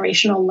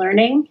intergenerational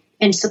learning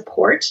and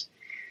support.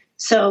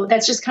 So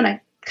that's just kind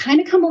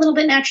of come a little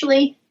bit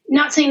naturally.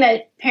 Not saying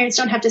that parents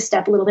don't have to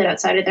step a little bit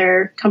outside of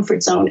their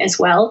comfort zone as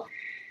well.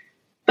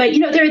 But,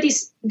 there are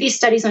these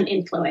studies on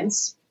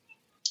influence.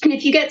 And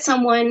if you get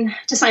someone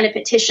to sign a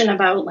petition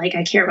about, like,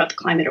 I care about the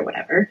climate or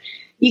whatever,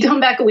 you come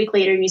back a week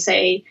later and you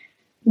say,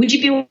 would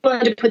you be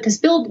willing to put this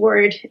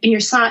billboard in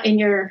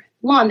your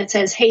lawn that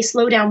says, hey,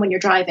 slow down when you're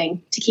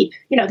driving to keep,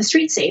 the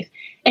streets safe?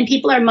 And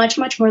people are much,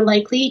 much more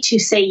likely to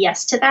say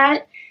yes to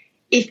that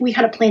if we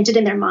kind of plant it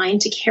in their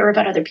mind to care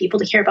about other people,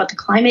 to care about the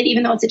climate,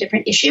 even though it's a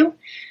different issue.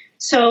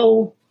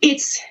 So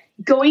it's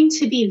going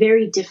to be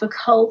very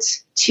difficult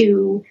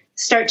to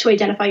start to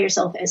identify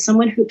yourself as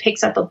someone who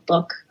picks up a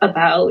book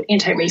about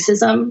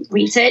anti-racism,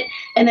 reads it,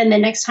 and then the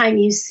next time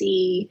you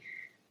see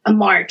a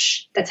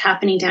march that's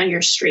happening down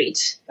your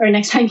street, or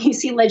next time you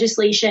see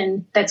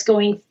legislation that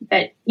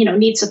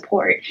needs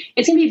support,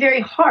 it's going to be very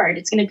hard.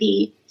 It's going to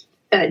be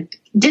a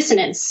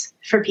dissonance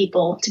for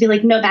people to be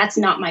like, no, that's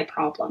not my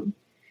problem.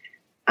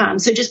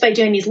 So just by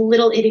doing these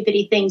little itty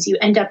bitty things, you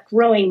end up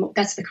growing.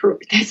 That's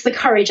the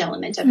courage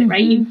element of it,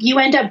 right? You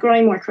end up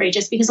growing more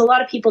courageous because a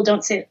lot of people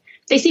don't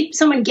they see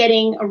someone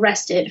getting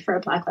arrested for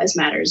a Black Lives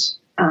Matters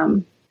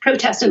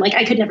protest, and like,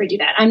 I could never do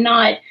that. I'm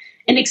not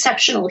an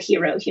exceptional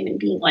hero human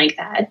being like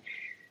that.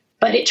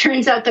 But it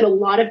turns out that a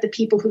lot of the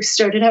people who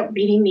started out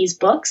reading these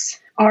books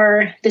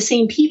are the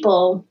same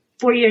people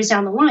 4 years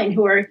down the line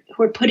who are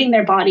putting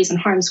their bodies in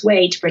harm's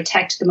way to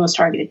protect the most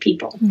targeted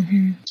people.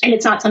 Mm-hmm. And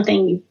it's not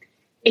something,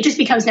 it just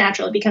becomes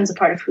natural. It becomes a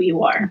part of who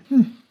you are.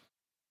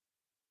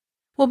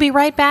 We'll be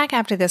right back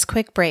after this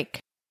quick break.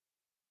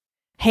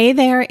 Hey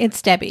there,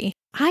 it's Debbie.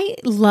 I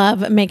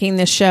love making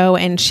this show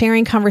and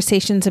sharing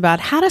conversations about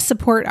how to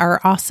support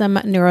our awesome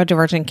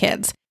neurodivergent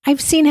kids.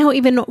 I've seen how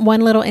even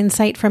one little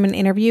insight from an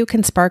interview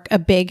can spark a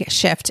big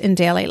shift in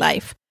daily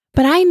life.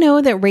 But I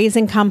know that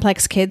raising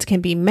complex kids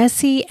can be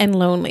messy and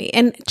lonely.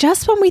 And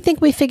just when we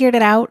think we figured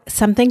it out,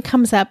 something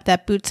comes up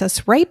that boots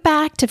us right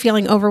back to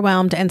feeling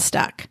overwhelmed and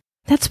stuck.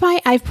 That's why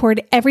I've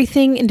poured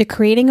everything into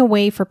creating a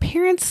way for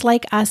parents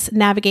like us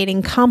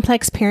navigating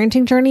complex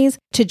parenting journeys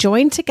to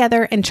join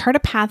together and chart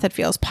a path that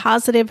feels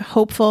positive,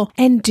 hopeful,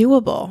 and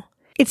doable.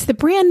 It's the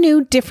brand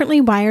new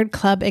Differently Wired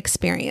Club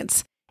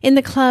experience. In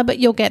the club,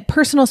 you'll get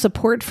personal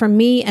support from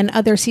me and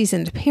other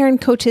seasoned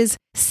parent coaches,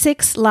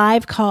 6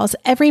 live calls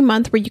every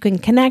month where you can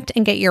connect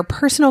and get your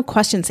personal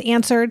questions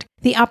answered,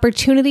 the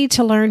opportunity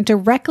to learn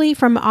directly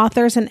from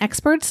authors and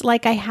experts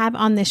like I have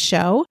on this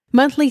show,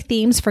 monthly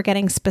themes for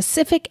getting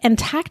specific and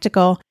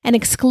tactical, an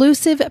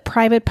exclusive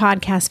private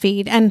podcast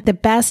feed, and the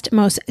best,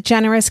 most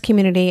generous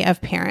community of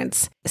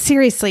parents.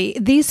 Seriously,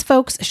 these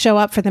folks show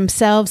up for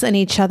themselves and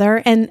each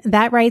other, and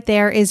that right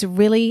there is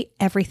really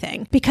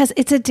everything, because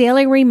it's a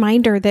daily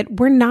reminder that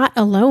we're not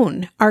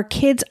alone. Our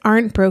kids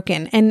aren't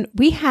broken, and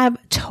we have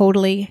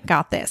totally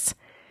got this.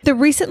 The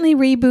recently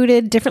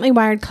rebooted Differently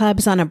Wired Club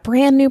is on a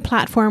brand new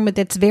platform with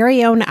its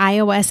very own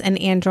iOS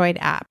and Android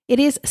app. It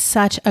is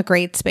such a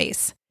great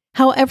space.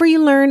 However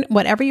you learn,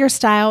 whatever your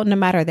style, no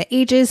matter the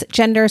ages,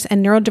 genders,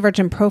 and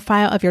neurodivergent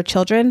profile of your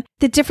children,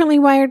 the Differently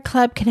Wired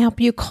Club can help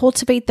you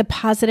cultivate the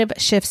positive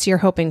shifts you're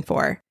hoping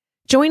for.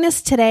 Join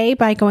us today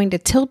by going to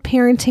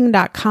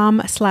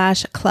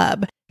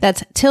tiltparenting.com/club.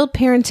 That's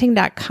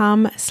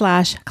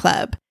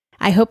tiltparenting.com/club.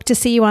 I hope to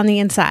see you on the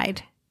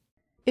inside.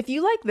 If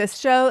you like this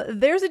show,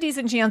 there's a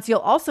decent chance you'll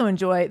also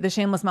enjoy the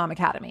Shameless Mom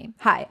Academy.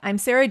 Hi, I'm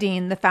Sarah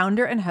Dean, the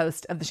founder and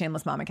host of the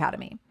Shameless Mom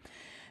Academy.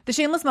 The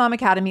Shameless Mom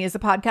Academy is a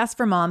podcast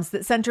for moms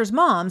that centers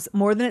moms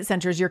more than it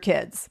centers your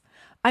kids.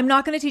 I'm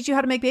not going to teach you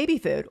how to make baby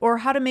food or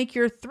how to make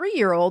your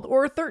 3-year-old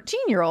or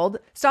 13-year-old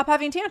stop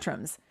having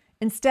tantrums.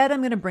 Instead, I'm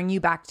going to bring you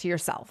back to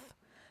yourself.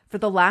 For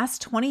the last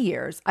 20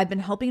 years, I've been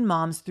helping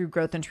moms through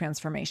growth and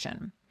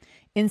transformation.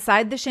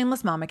 Inside the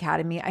Shameless Mom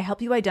Academy, I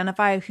help you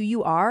identify who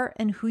you are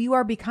and who you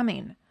are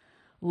becoming.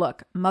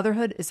 Look,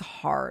 motherhood is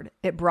hard.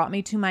 It brought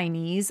me to my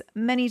knees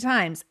many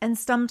times and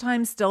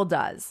sometimes still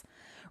does.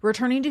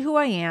 Returning to who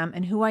I am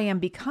and who I am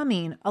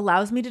becoming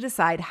allows me to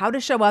decide how to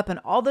show up in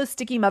all those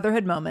sticky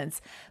motherhood moments,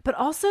 but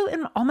also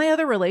in all my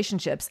other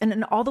relationships and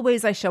in all the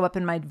ways I show up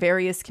in my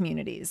various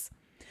communities.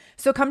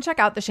 So come check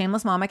out the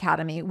Shameless Mom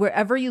Academy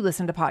wherever you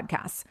listen to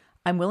podcasts.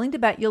 I'm willing to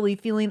bet you'll leave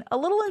feeling a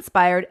little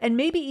inspired and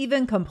maybe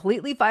even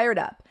completely fired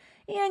up.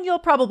 And you'll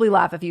probably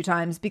laugh a few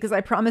times because I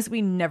promise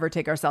we never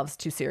take ourselves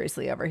too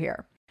seriously over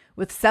here.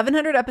 With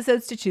 700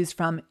 episodes to choose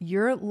from,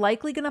 you're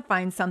likely going to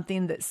find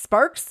something that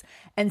sparks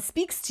and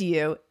speaks to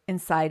you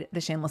inside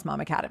the Shameless Mom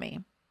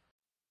Academy.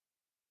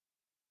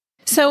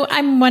 So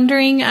I'm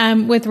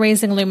wondering, with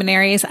Raising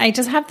Luminaries, I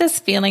just have this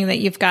feeling that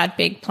you've got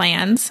big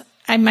plans.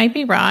 I might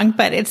be wrong,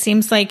 but it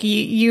seems like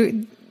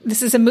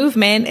this is a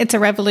movement, it's a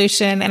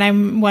revolution, and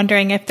I'm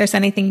wondering if there's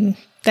anything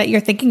that you're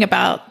thinking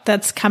about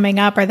that's coming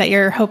up or that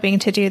you're hoping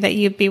to do that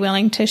you'd be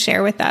willing to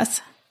share with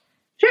us.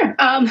 Sure.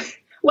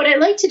 What I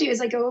like to do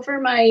is I go over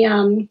my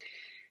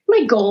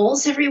my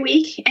goals every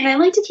week, and I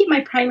like to keep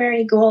my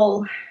primary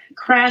goal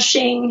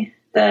crashing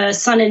the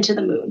sun into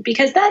the moon,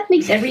 because that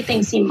makes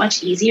everything seem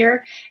much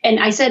easier. And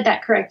I said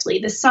that correctly,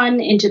 the sun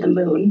into the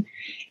moon.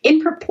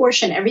 In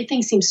proportion,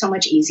 everything seems so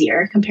much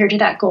easier compared to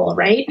that goal,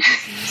 right?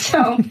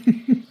 So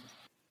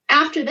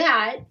after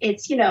that,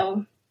 it's,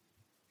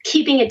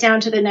 keeping it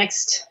down to the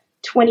next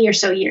 20 or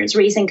so years,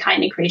 raising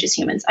kind and courageous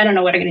humans. I don't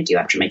know what I'm going to do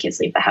after my kids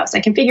leave the house. I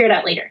can figure it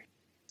out later.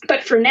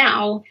 But for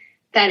now,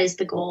 that is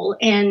the goal.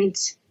 And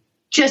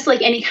just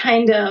like any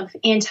kind of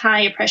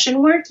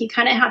anti-oppression work, you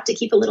kind of have to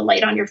keep a little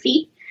light on your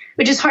feet,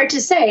 which is hard to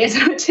say as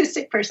an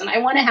autistic person. I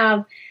want to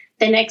have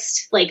the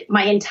next,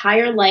 my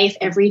entire life,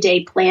 every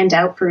day planned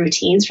out for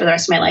routines for the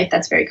rest of my life.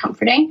 That's very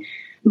comforting.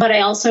 But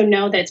I also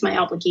know that it's my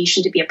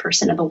obligation to be a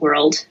person of the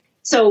world.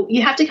 So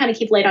you have to kind of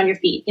keep light on your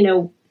feet.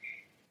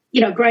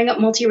 Growing up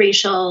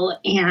multiracial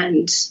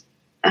and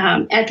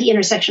at the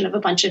intersection of a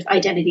bunch of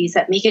identities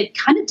that make it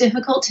kind of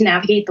difficult to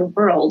navigate the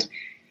world,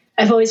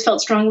 I've always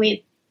felt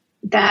strongly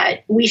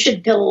that we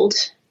should build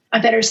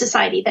a better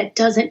society that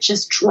doesn't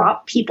just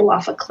drop people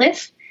off a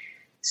cliff.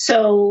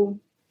 So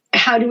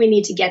how do we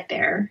need to get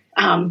there?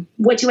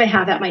 What do I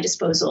have at my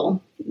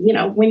disposal?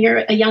 When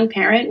you're a young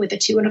parent with a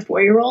 2 and a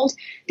 4-year-old,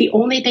 the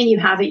only thing you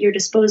have at your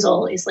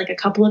disposal is a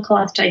couple of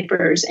cloth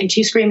diapers and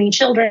 2 screaming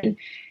children.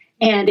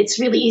 And it's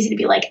really easy to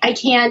be like, I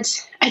can't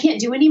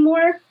do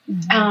anymore.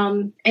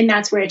 And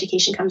that's where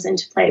education comes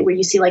into play, where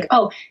you see like,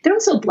 oh, there are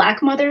also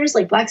Black mothers,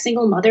 like Black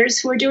single mothers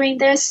who are doing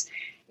this.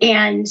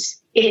 And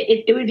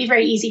it would be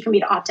very easy for me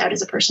to opt out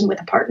as a person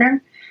with a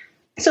partner.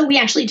 So we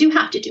actually do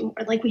have to do more.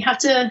 Like, we have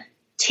to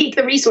take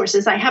the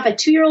resources. I have a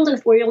 2-year-old and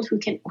a 4-year-old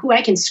who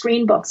I can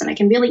screen books, and I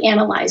can really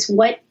analyze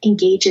what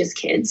engages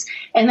kids.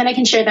 And then I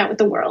can share that with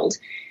the world.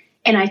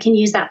 And I can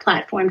use that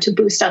platform to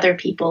boost other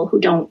people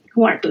who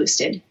aren't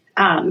boosted.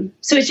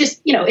 So it's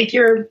just,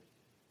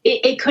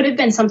 it could have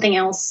been something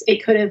else.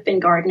 It could have been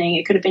gardening.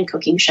 It could have been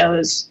cooking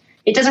shows.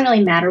 It doesn't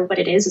really matter what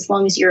it is, as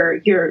long as your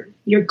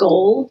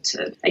goal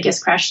to, I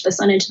guess, crash the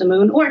sun into the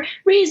moon or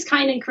raise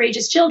kind and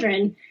courageous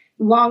children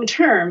long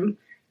term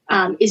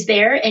is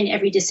there, and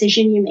every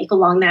decision you make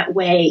along that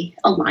way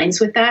aligns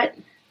with that.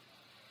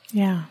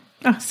 Yeah.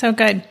 Oh, so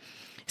good.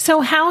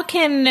 So how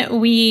can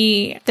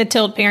we, the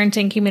Tilt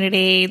parenting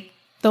community,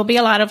 there'll be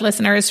a lot of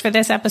listeners for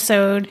this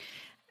episode.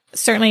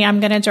 Certainly, I'm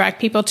going to direct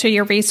people to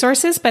your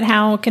resources, but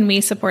how can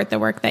we support the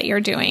work that you're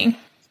doing?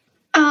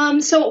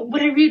 So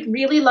what I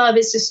really love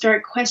is to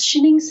start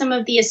questioning some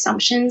of the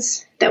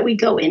assumptions that we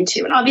go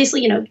into. And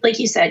obviously, like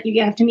you said,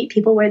 you have to meet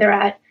people where they're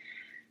at.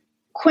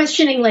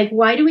 Questioning, like,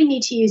 why do we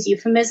need to use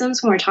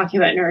euphemisms when we're talking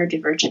about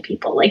neurodivergent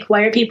people? Like,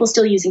 why are people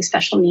still using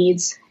special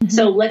needs? Mm-hmm.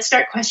 So let's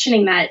start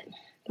questioning that.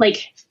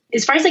 Like,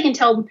 as far as I can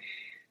tell,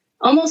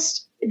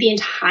 almost the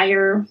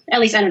entire,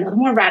 at least, I don't know, the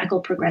more radical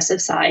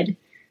progressive side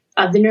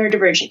of the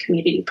neurodivergent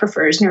community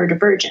prefers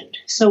neurodivergent.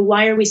 So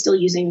why are we still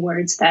using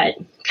words that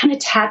kind of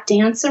tap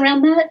dance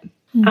around that?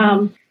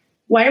 Mm-hmm.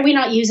 Why are we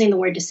not using the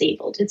word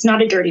disabled? It's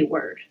not a dirty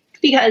word,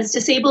 because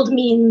disabled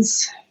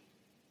means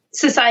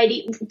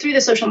society, through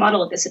the social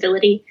model of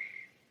disability,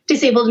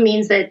 disabled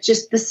means that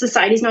just the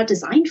society is not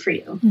designed for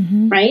you,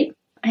 mm-hmm. right?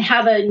 I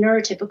have a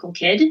neurotypical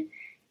kid,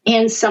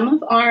 and some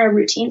of our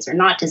routines are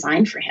not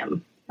designed for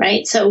him,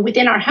 right? So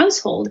within our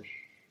household,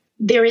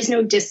 there is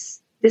no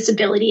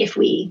disability if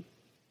we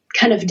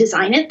kind of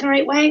design it the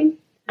right way.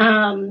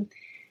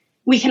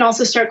 We can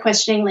also start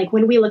questioning, like,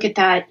 when we look at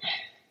that,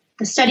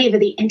 the study of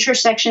the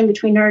intersection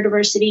between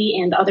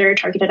neurodiversity and other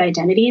targeted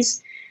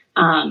identities,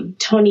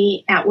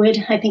 Tony Atwood,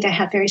 I think I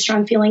have very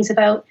strong feelings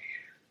about.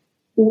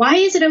 Why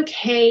is it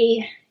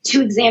okay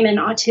to examine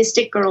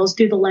autistic girls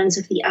through the lens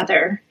of the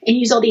other and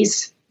use all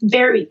these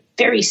very,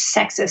 very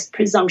sexist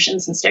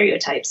presumptions and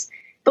stereotypes?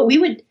 But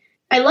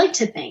I like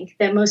to think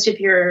that most of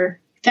your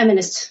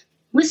feminist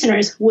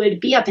listeners would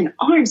be up in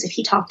arms if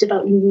he talked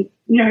about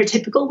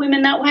neurotypical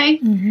women that way.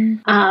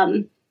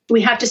 Mm-hmm.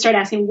 We have to start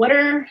asking, what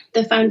are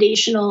the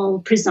foundational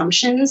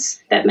presumptions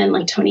that men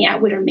like Tony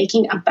Atwood are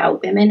making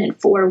about women and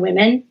for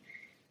women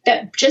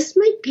that just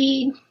might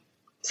be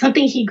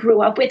something he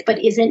grew up with,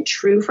 but isn't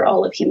true for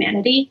all of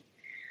humanity?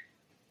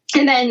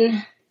 And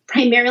then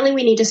primarily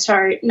we need to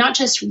start not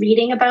just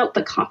reading about,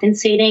 but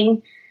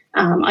compensating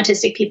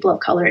autistic people of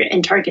color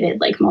and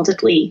targeted, like,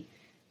 multiply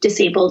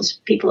disabled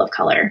people of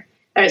color.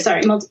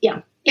 And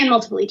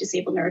multiply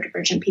disabled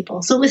neurodivergent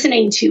people. So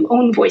listening to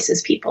own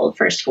voices people,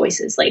 first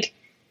voices, like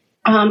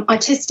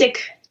Autistic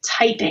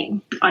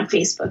Typing on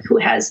Facebook, who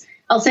has,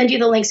 I'll send you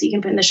the link so you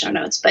can put in the show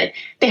notes, but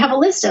they have a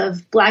list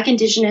of Black,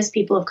 Indigenous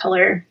people of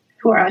color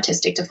who are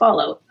autistic to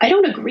follow. I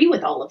don't agree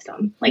with all of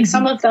them. Like, mm-hmm.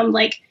 some of them,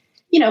 like,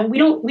 we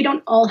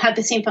don't all have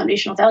the same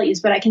foundational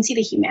values, but I can see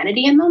the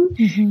humanity in them.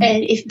 Mm-hmm.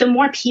 And if the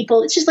more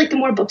people, it's just like the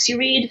more books you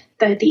read,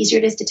 the easier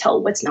it is to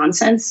tell what's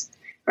nonsense,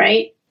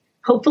 right?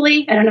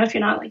 Hopefully, I don't know if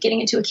you're not, like,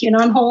 getting into a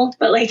QAnon hole,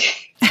 but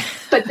like,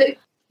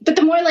 but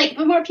the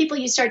more people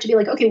you start to be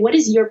like, okay, what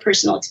is your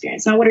personal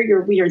experience? Not what are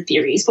your weird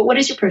theories, but what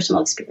is your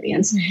personal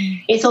experience?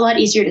 Mm-hmm. It's a lot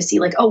easier to see,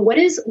 like, oh,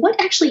 what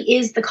actually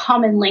is the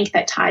common link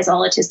that ties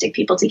all autistic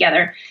people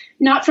together?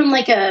 Not from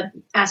like a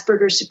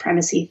Asperger's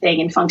supremacy thing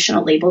and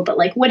functional label, but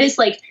like, what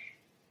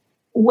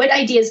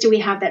ideas do we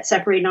have that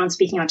separate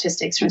non-speaking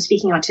autistics from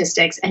speaking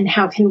autistics? And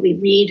how can we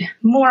read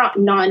more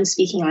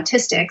non-speaking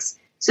autistics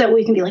so that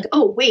we can be like,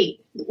 oh,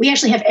 wait, we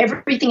actually have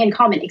everything in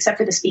common except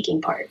for the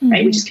speaking part, mm-hmm.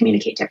 right? We just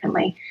communicate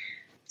differently.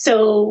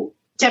 So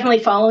definitely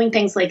following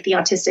things like the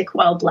Autistic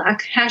While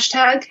Black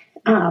hashtag,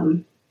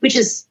 which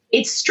is,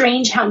 it's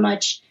strange how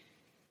much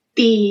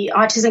the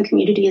autism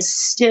community is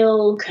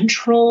still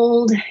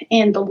controlled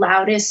and the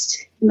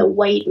loudest in the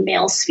white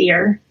male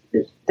sphere,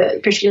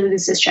 particularly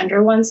the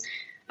cisgender ones.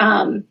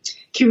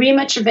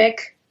 Kyriarchy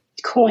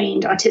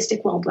coined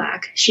Autistic While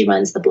Black. She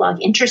runs the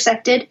blog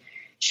Intersected.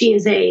 She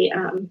is a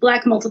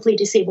Black multiply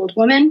disabled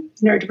woman,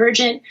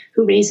 neurodivergent,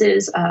 who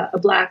raises a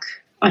Black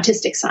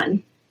autistic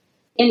son.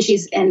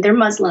 And they're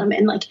Muslim,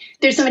 and like,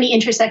 there's so many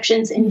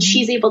intersections, and mm-hmm.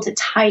 she's able to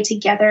tie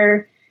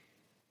together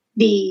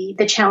the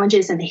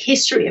challenges and the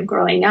history of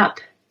growing up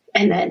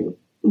and then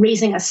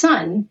raising a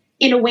son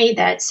in a way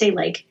that, say,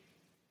 like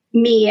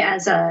me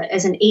as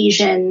an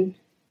Asian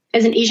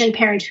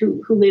parent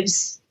who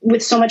lives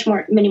with so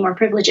many more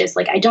privileges,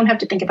 like, I don't have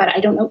to think about it.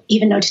 I don't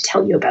even know to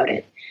tell you about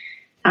it.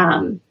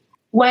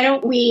 Why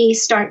don't we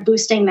start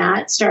boosting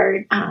that,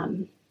 start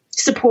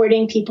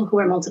supporting people who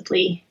are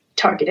multiply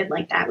targeted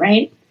like that,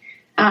 right?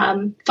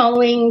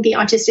 following the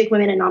Autistic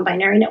Women and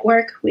Non-Binary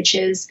Network, which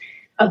is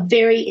a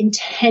very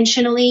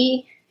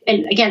intentionally,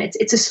 and again,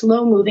 it's a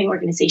slow-moving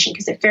organization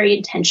because they're very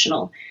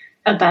intentional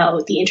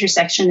about the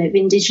intersection of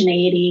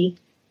indigeneity,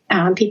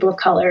 people of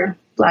color,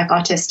 Black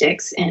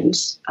autistics, and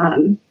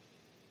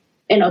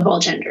of all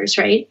genders,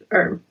 right?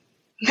 Or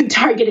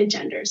targeted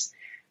genders.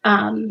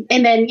 And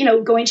then,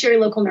 going to your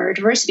local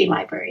neurodiversity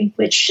library,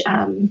 which,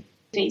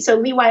 so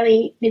Lee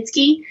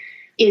Wiley-Mitzke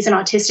is an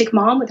autistic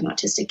mom with an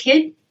autistic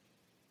kid.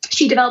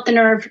 She developed the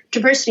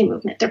neurodiversity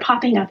movement. They're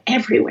popping up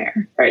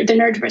everywhere, or the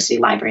neurodiversity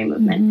library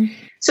movement. Mm-hmm.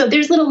 So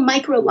there's little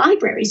micro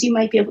libraries you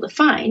might be able to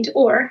find,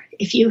 or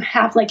if you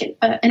have like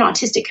an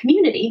autistic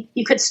community,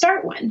 you could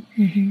start one.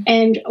 Mm-hmm.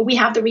 And we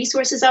have the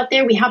resources out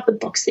there. We have the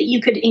books that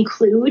you could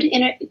include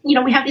in it.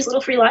 We have these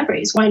little free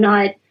libraries. Why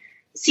not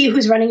see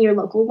who's running your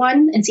local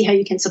one and see how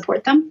you can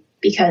support them?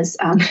 Because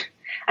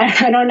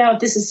I don't know if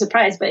this is a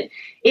surprise, but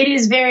it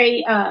is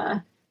very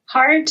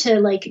hard to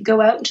like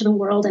go out into the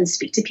world and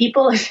speak to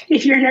people.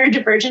 If you're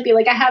neurodivergent, be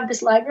like, I have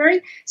this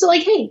library. So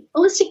like, hey,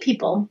 holistic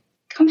people,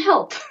 come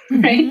help,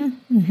 right?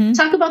 Mm-hmm.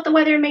 Talk about the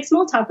weather and make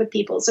small talk with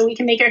people so we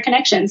can make our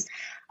connections.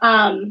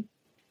 And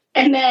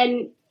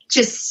then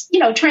just,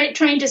 try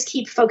and just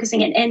keep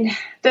focusing it. And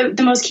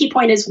the most key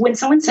point is when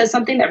someone says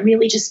something that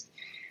really just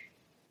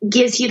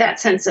gives you that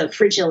sense of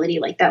fragility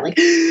like that, like,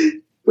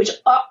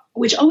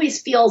 which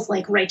always feels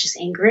like righteous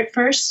anger at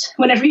first.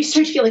 Whenever you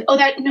start to feel like, oh,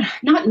 that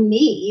not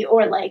me,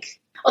 or like,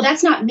 oh,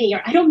 that's not me,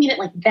 or I don't mean it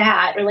like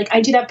that, or like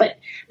I do that, but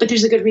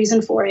there's a good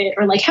reason for it,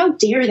 or like, how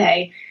dare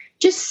they?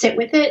 Just sit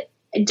with it.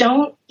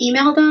 Don't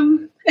email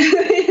them.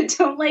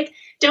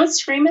 Don't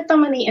scream at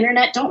them on the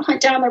internet. Don't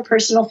hunt down their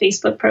personal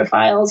Facebook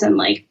profiles and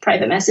like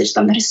private message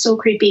them. That is so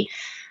creepy.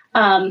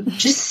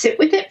 Just sit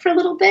with it for a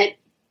little bit.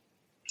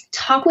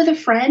 Talk with a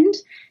friend.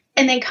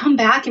 And then come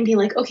back and be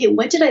like, okay,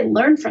 what did I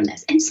learn from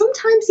this? And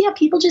sometimes,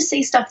 people just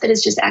say stuff that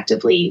is just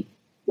actively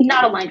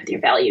not aligned with your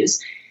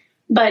values.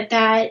 But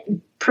that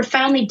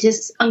profoundly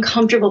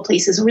uncomfortable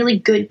place is a really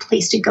good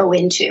place to go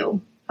into.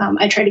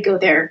 I try to go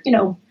there,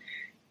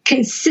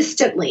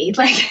 consistently.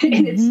 Like, mm-hmm.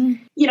 And it's,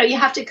 you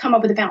have to come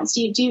up with a balance.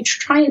 You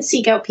try and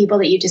seek out people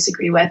that you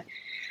disagree with.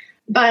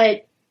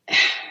 But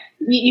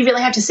you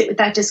really have to sit with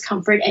that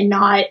discomfort and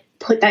not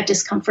put that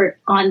discomfort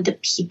on the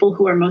people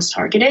who are most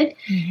targeted,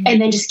 mm-hmm.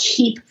 and then just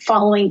keep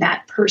following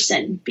that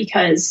person,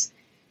 because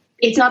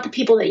it's not the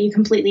people that you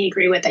completely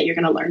agree with that you're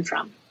going to learn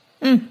from.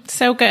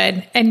 So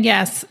good. And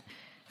yes,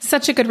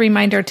 such a good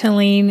reminder to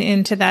lean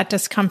into that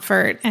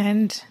discomfort.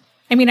 And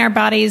I mean, our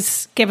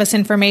bodies give us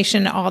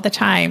information all the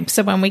time.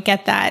 So when we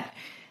get that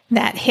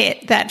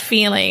hit, that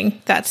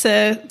feeling, that's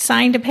a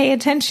sign to pay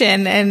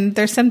attention. And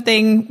there's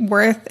something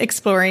worth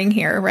exploring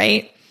here,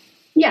 right?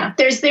 Yeah,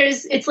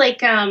 it's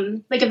like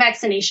a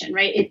vaccination,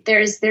 right?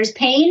 There's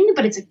pain,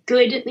 but it's a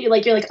good, you're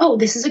like, oh,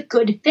 this is a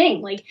good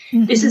thing. Like,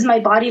 mm-hmm. This is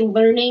my body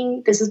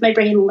learning, this is my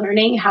brain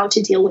learning how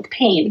to deal with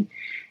pain.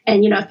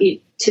 And, if you,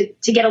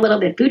 to get a little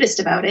bit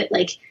Buddhist about it,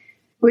 like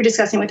we're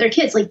discussing with our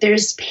kids, like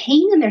there's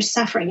pain and there's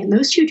suffering, and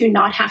those two do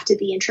not have to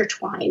be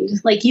intertwined.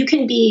 Like you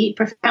can be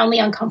profoundly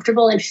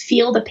uncomfortable and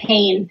feel the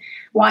pain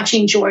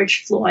watching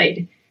George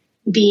Floyd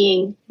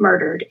being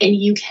murdered, and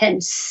you can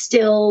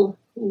still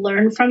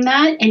learn from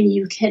that, and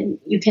you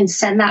can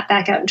send that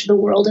back out into the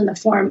world in the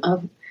form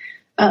of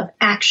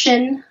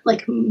action,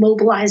 like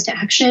mobilized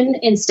action,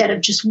 instead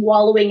of just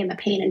wallowing in the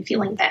pain and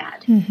feeling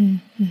bad. Mm-hmm,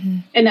 mm-hmm.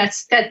 And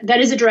that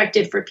is a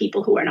directive for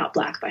people who are not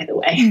Black, by the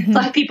way. Mm-hmm.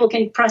 Black people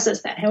can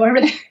process that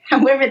however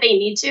they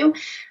need to,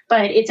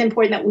 but it's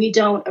important that we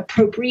don't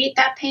appropriate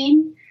that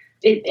pain.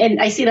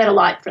 And I see that a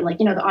lot for the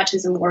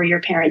autism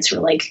warrior parents who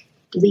are like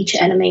leech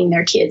enamying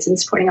their kids and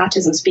supporting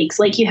Autism Speaks.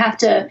 Like you have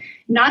to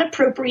not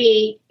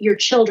appropriate your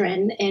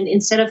children, and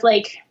instead of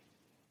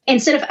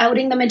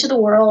outing them into the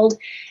world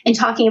and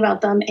talking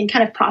about them and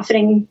kind of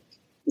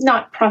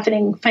not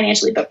profiting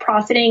financially, but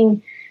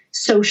profiting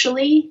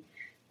socially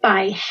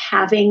by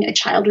having a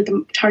child with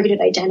a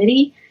targeted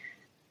identity,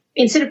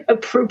 instead of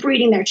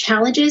appropriating their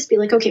challenges, be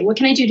like, okay, what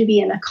can I do to be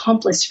an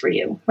accomplice for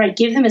you, right?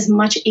 Give them as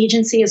much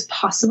agency as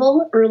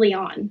possible early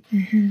on.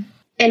 Mm-hmm.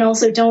 And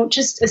also don't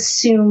just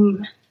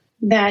assume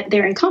that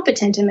they're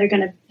incompetent and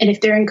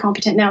if they're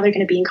incompetent now, they're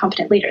going to be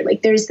incompetent later.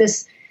 Like there's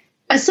this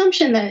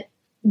assumption that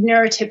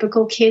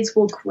neurotypical kids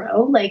will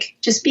grow. Like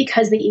just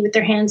because they eat with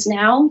their hands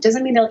now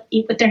doesn't mean they'll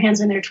eat with their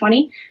hands when they're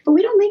 20. But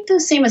we don't make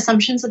those same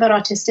assumptions about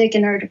autistic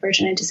and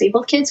neurodivergent and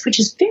disabled kids, which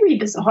is very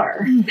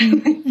bizarre.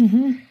 Mm-hmm.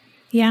 Mm-hmm.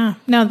 Yeah,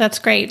 no, that's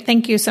great.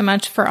 Thank you so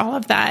much for all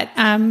of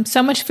that.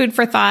 So much food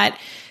for thought.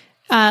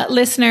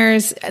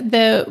 Listeners,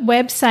 the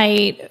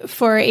website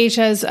for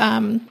Asia's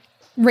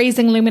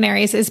Raising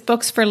Luminaries is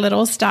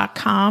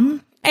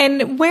booksforlittles.com.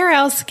 And where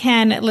else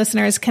can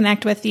listeners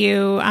connect with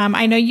you?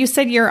 I know you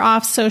said you're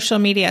off social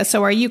media.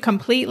 So are you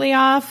completely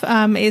off?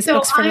 I am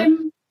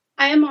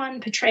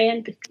on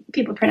Patreon, but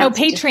people pronounce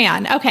it.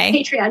 Patreon. Okay.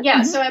 Patreon. Yeah.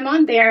 Mm-hmm. So I'm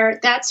on there.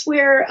 That's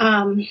where,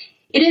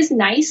 it is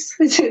nice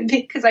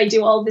because I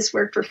do all of this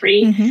work for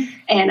free, mm-hmm.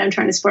 and I'm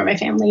trying to support my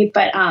family,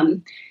 but,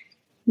 I'm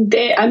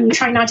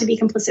trying not to be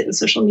complicit in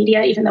social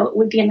media, even though it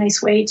would be a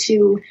nice way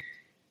to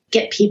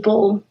get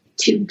people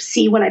to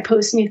see when I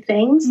post new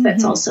things.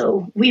 That's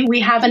also, we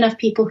have enough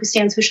people who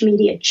stay on social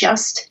media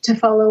just to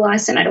follow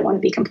us, and I don't want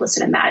to be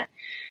complicit in that.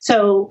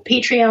 So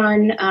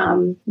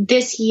Patreon,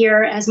 this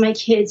year, as my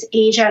kids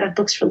age out of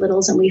Books for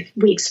Littles and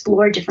we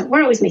explore different,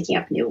 we're always making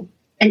up new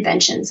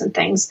inventions and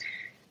things.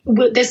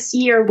 This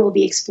year we'll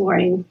be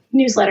exploring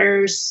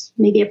newsletters,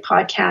 maybe a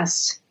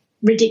podcast,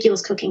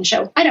 ridiculous cooking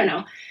show. I don't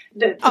know.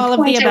 All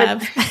of the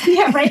above.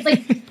 Yeah, right.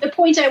 Like the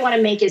point I want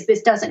to make is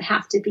this doesn't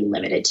have to be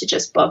limited to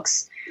just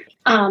books.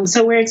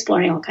 So we're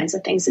exploring all kinds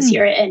of things this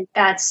year, and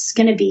that's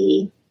going to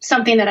be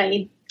something that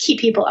I keep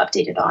people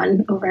updated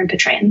on over in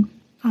Patreon.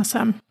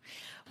 Awesome.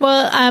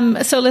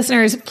 Well, so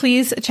listeners,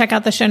 please check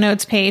out the show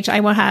notes page. I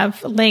will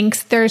have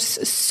links. There's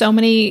so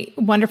many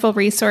wonderful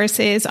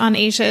resources on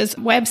Ashia's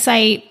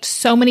website,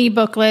 so many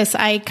book lists.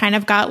 I kind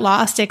of got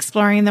lost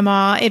exploring them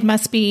all. It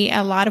must be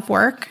a lot of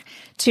work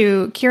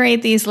to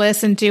curate these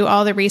lists and do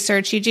all the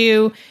research you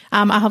do.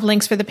 I'll have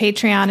links for the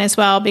Patreon as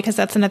well, because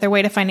that's another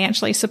way to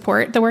financially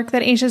support the work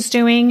that Ashia's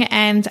doing.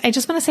 And I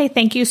just want to say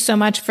thank you so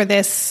much for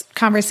this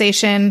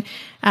conversation.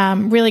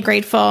 Really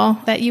grateful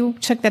that you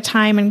took the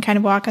time and kind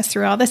of walk us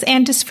through all this,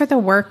 and just for the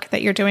work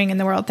that you're doing in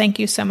the world. Thank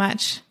you so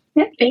much.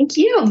 Yeah, thank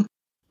you.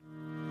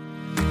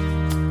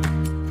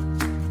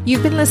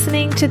 You've been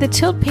listening to the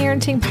Tilt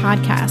Parenting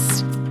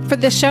Podcast. For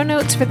the show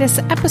notes for this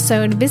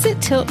episode, visit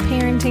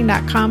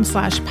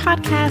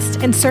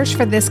tiltparenting.com/podcast and search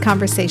for this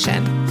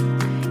conversation.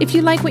 If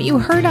you like what you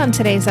heard on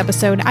today's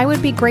episode, I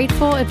would be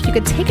grateful if you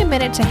could take a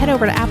minute to head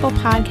over to Apple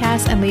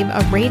Podcasts and leave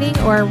a rating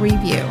or a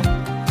review.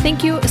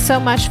 Thank you so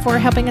much for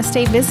helping us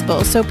stay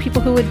visible so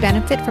people who would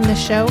benefit from the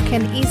show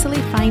can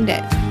easily find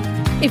it.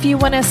 If you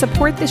want to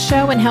support the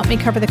show and help me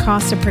cover the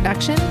cost of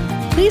production,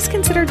 please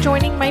consider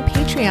joining my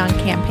Patreon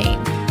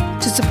campaign.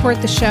 To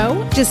support the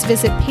show, just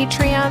visit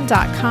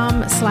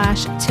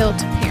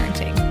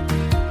patreon.com/tiltparenting.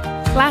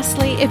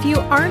 Lastly, if you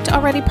aren't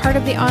already part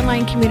of the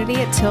online community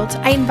at Tilt,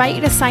 I invite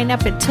you to sign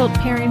up at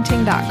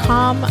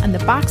tiltparenting.com on the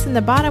box in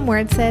the bottom where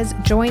it says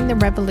Join the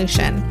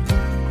Revolution.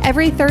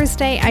 Every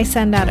Thursday, I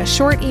send out a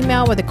short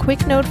email with a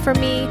quick note from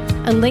me,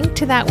 a link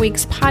to that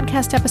week's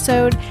podcast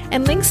episode,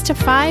 and links to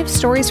 5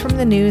 stories from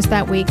the news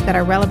that week that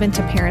are relevant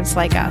to parents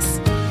like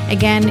us.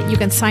 Again, you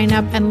can sign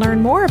up and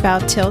learn more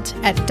about Tilt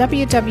at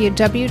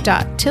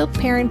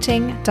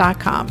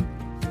www.tiltparenting.com.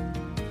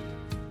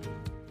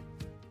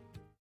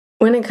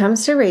 When it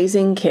comes to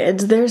raising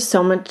kids, there's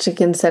so much to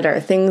consider.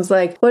 Things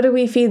like, what do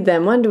we feed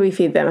them? When do we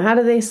feed them? How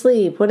do they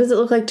sleep? What does it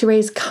look like to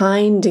raise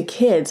kind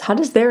kids? How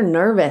does their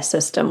nervous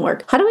system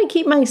work? How do I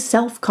keep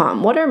myself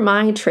calm? What are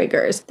my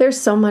triggers? There's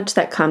so much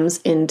that comes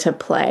into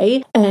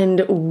play,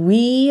 and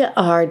we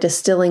are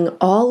distilling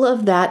all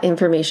of that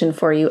information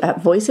for you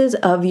at Voices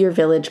of Your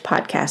Village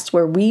podcast,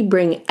 where we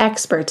bring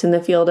experts in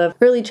the field of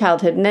early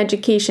childhood and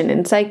education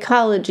and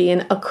psychology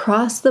and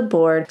across the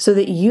board so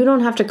that you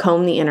don't have to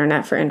comb the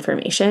internet for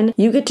information.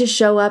 You get to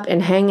show up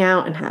and hang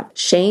out and have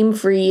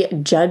shame-free,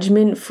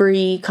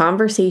 judgment-free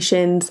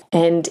conversations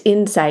and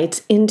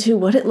insights into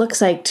what it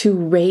looks like to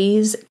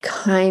raise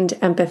kind,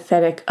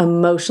 empathetic,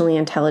 emotionally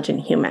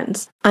intelligent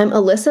humans. I'm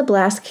Alyssa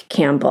Blask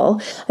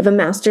Campbell. I have a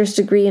master's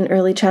degree in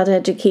early childhood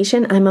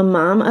education. I'm a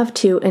mom of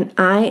 2, and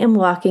I am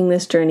walking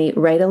this journey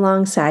right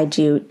alongside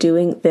you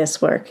doing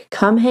this work.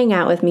 Come hang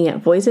out with me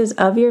at Voices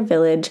of Your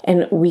Village,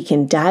 and we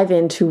can dive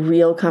into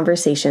real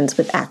conversations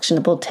with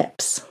actionable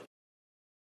tips.